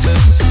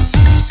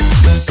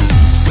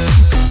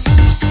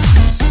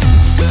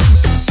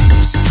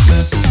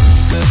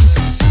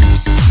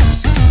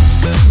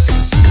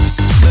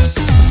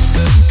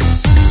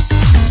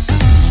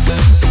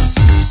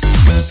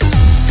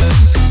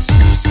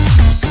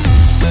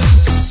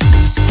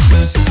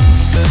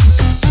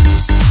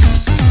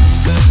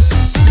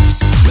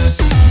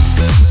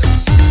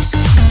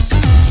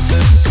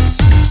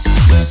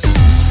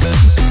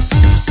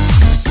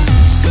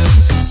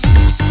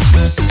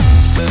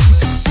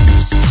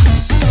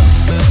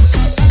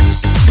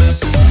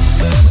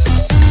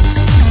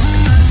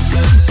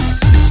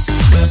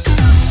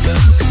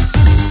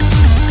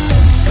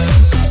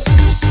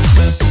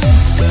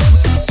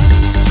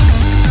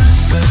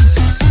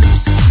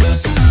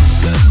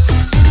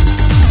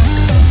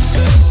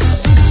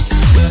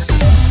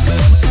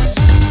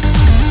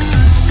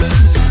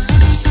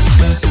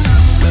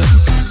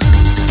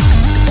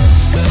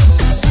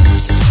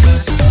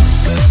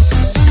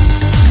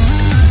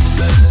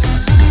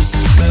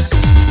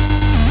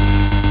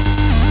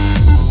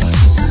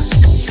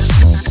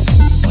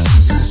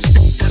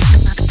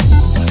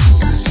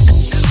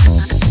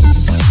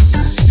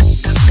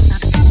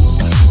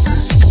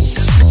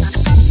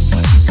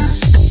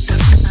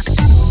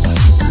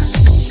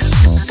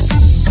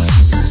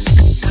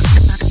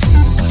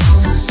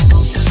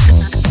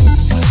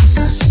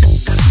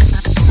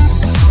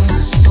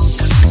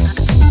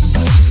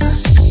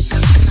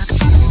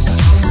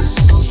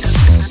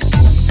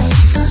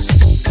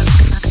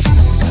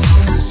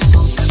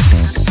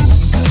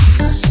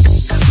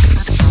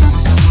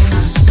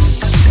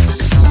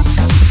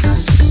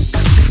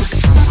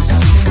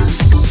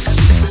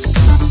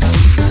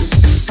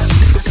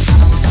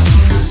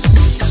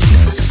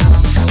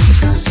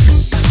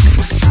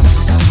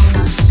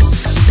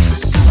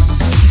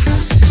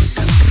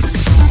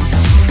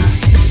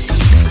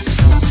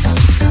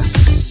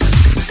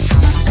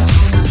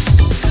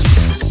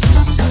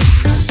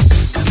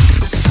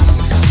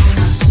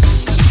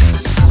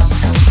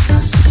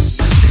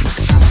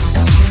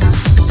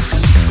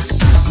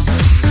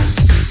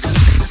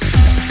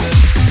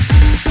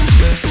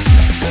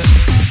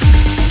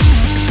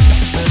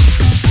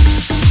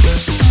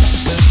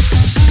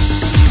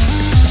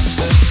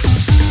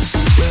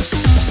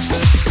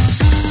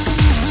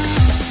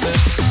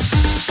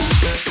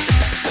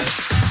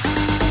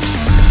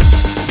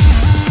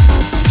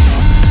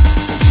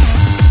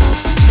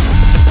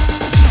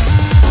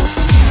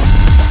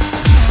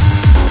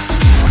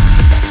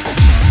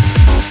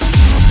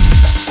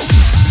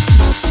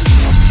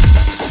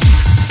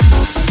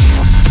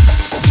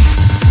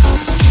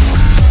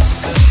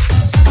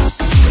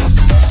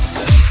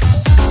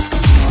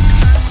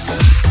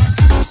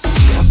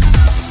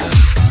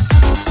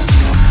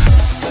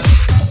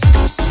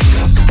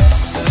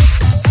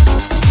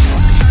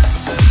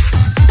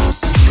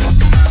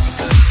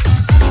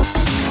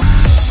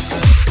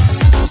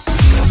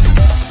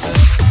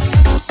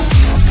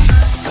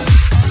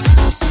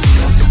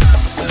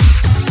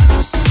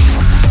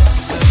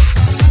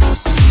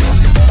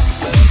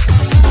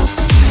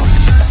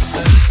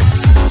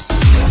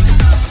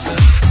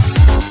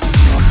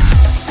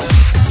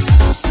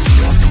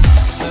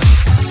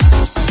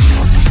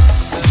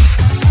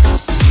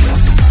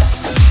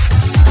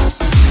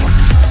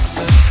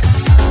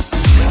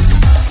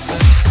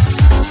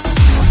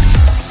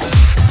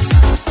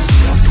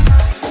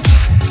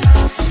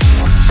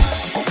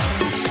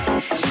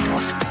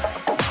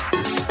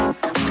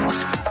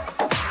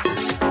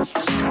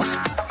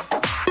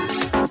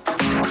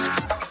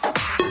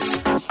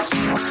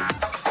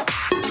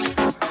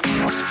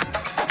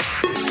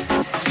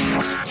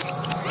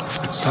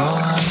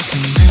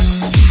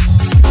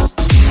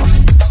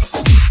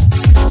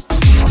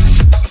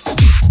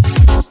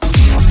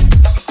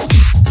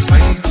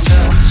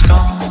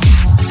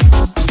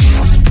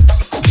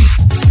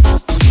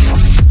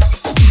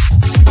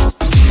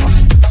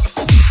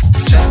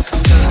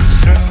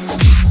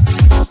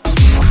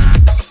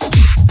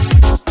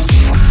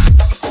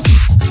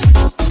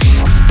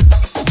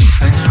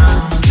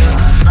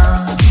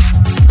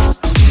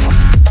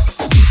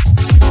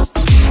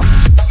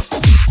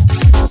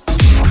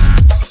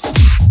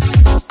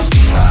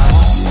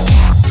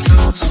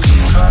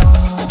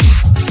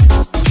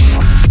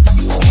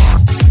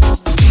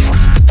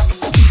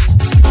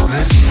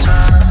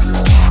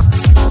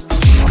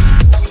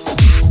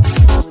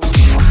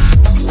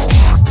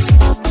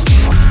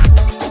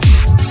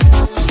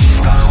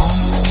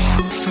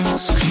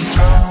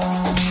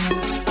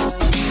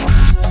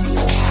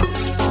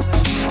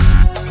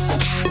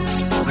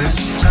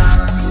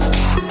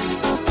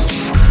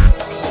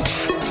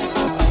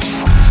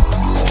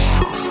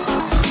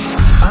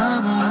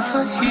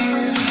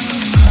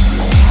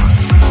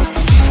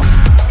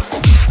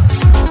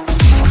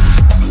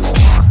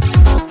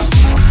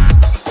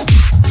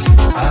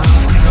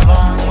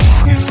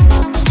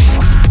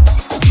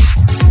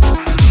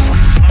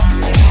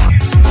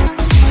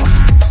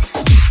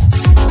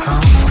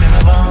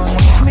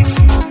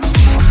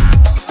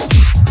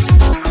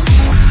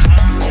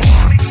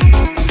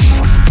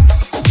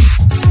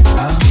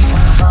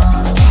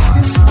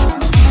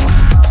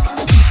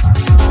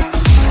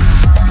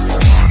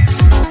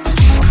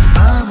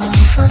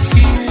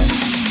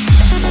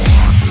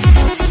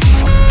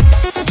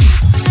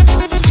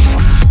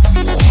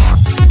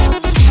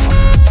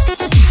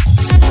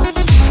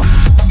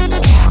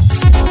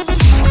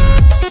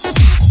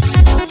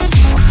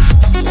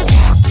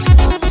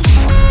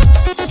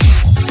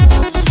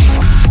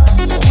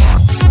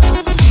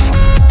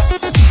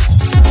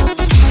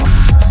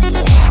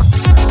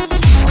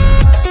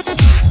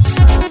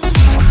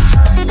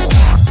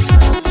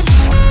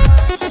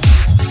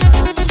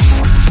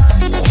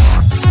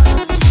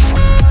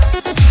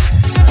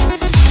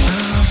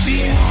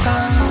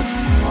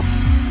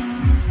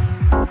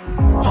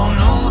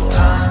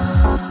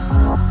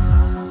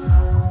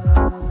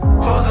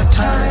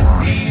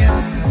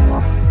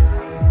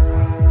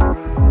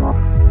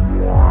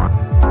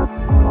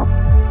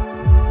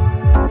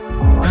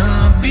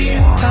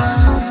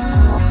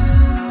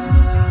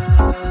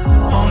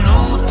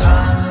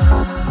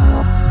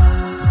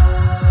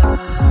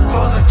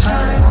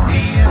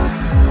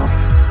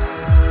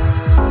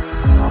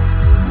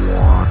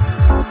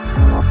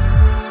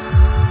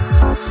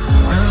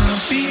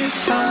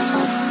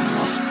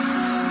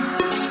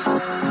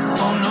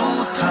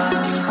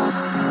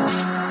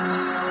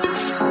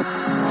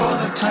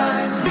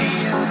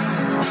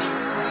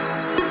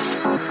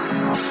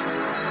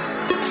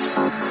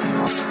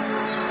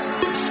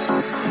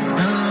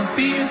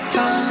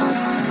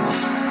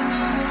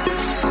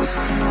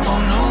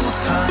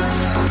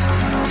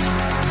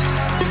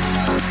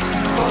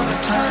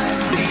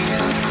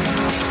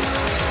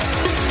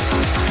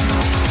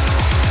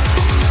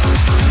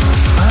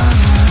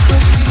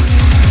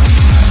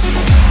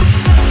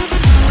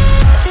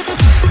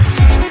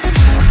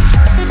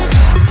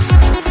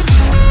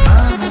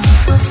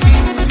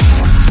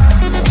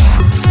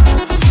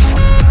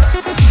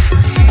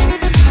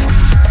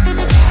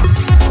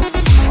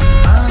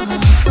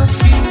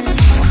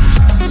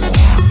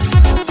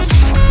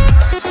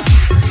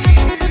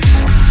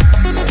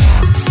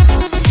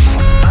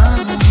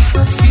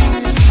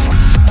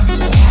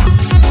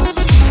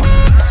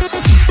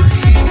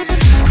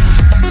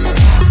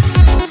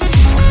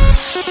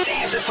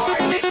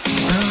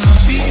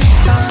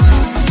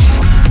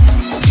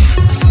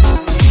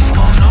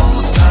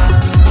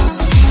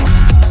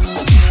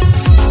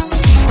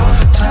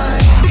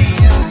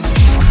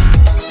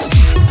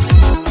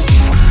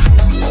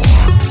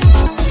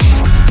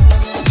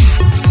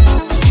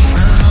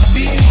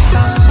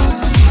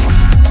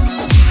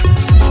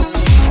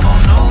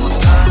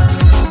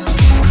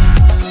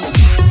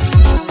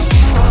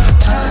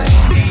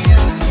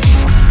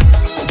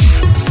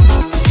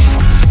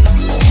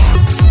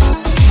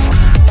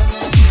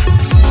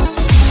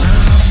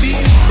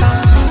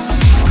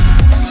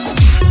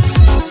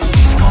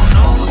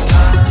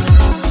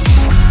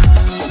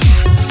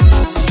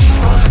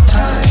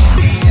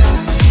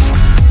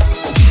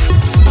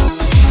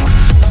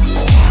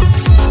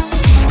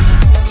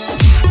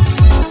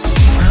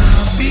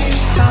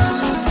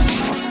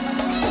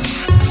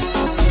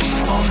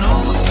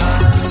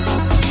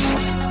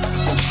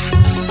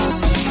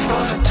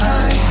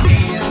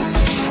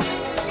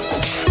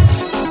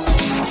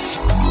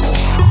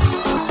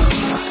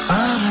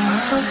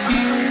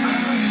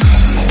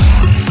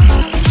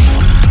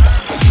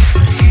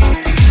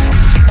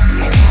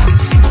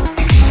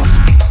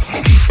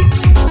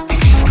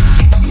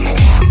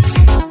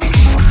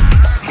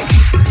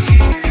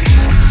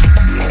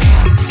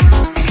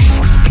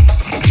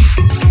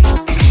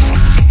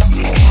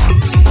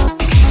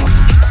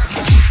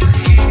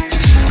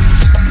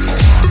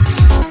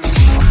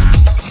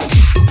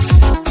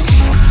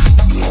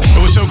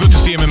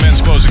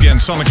 again,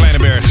 Sander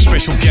Kleinenberg,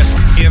 special guest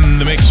in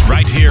the mix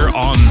right here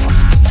on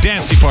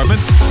Dance Department.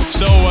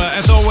 So,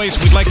 as always,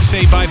 we'd like to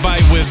say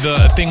bye-bye with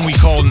a thing we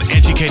call an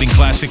educating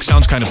classic.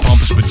 Sounds kind of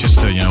pompous, but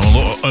just,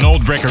 an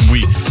old record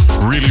we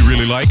really,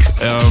 really like.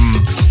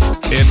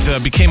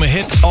 It became a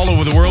hit all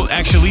over the world,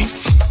 actually,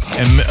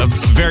 and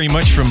very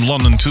much from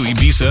London to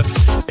Ibiza.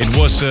 It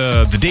was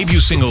the debut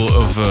single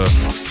of a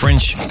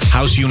French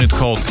house unit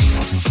called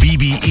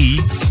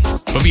BBE,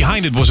 but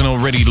behind it was an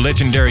already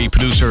legendary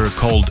producer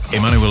called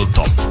Emmanuel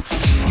Top.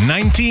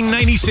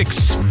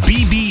 1996,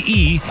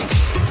 BBE.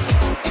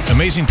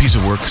 Amazing piece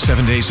of work,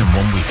 7 days and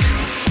 1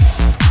 week.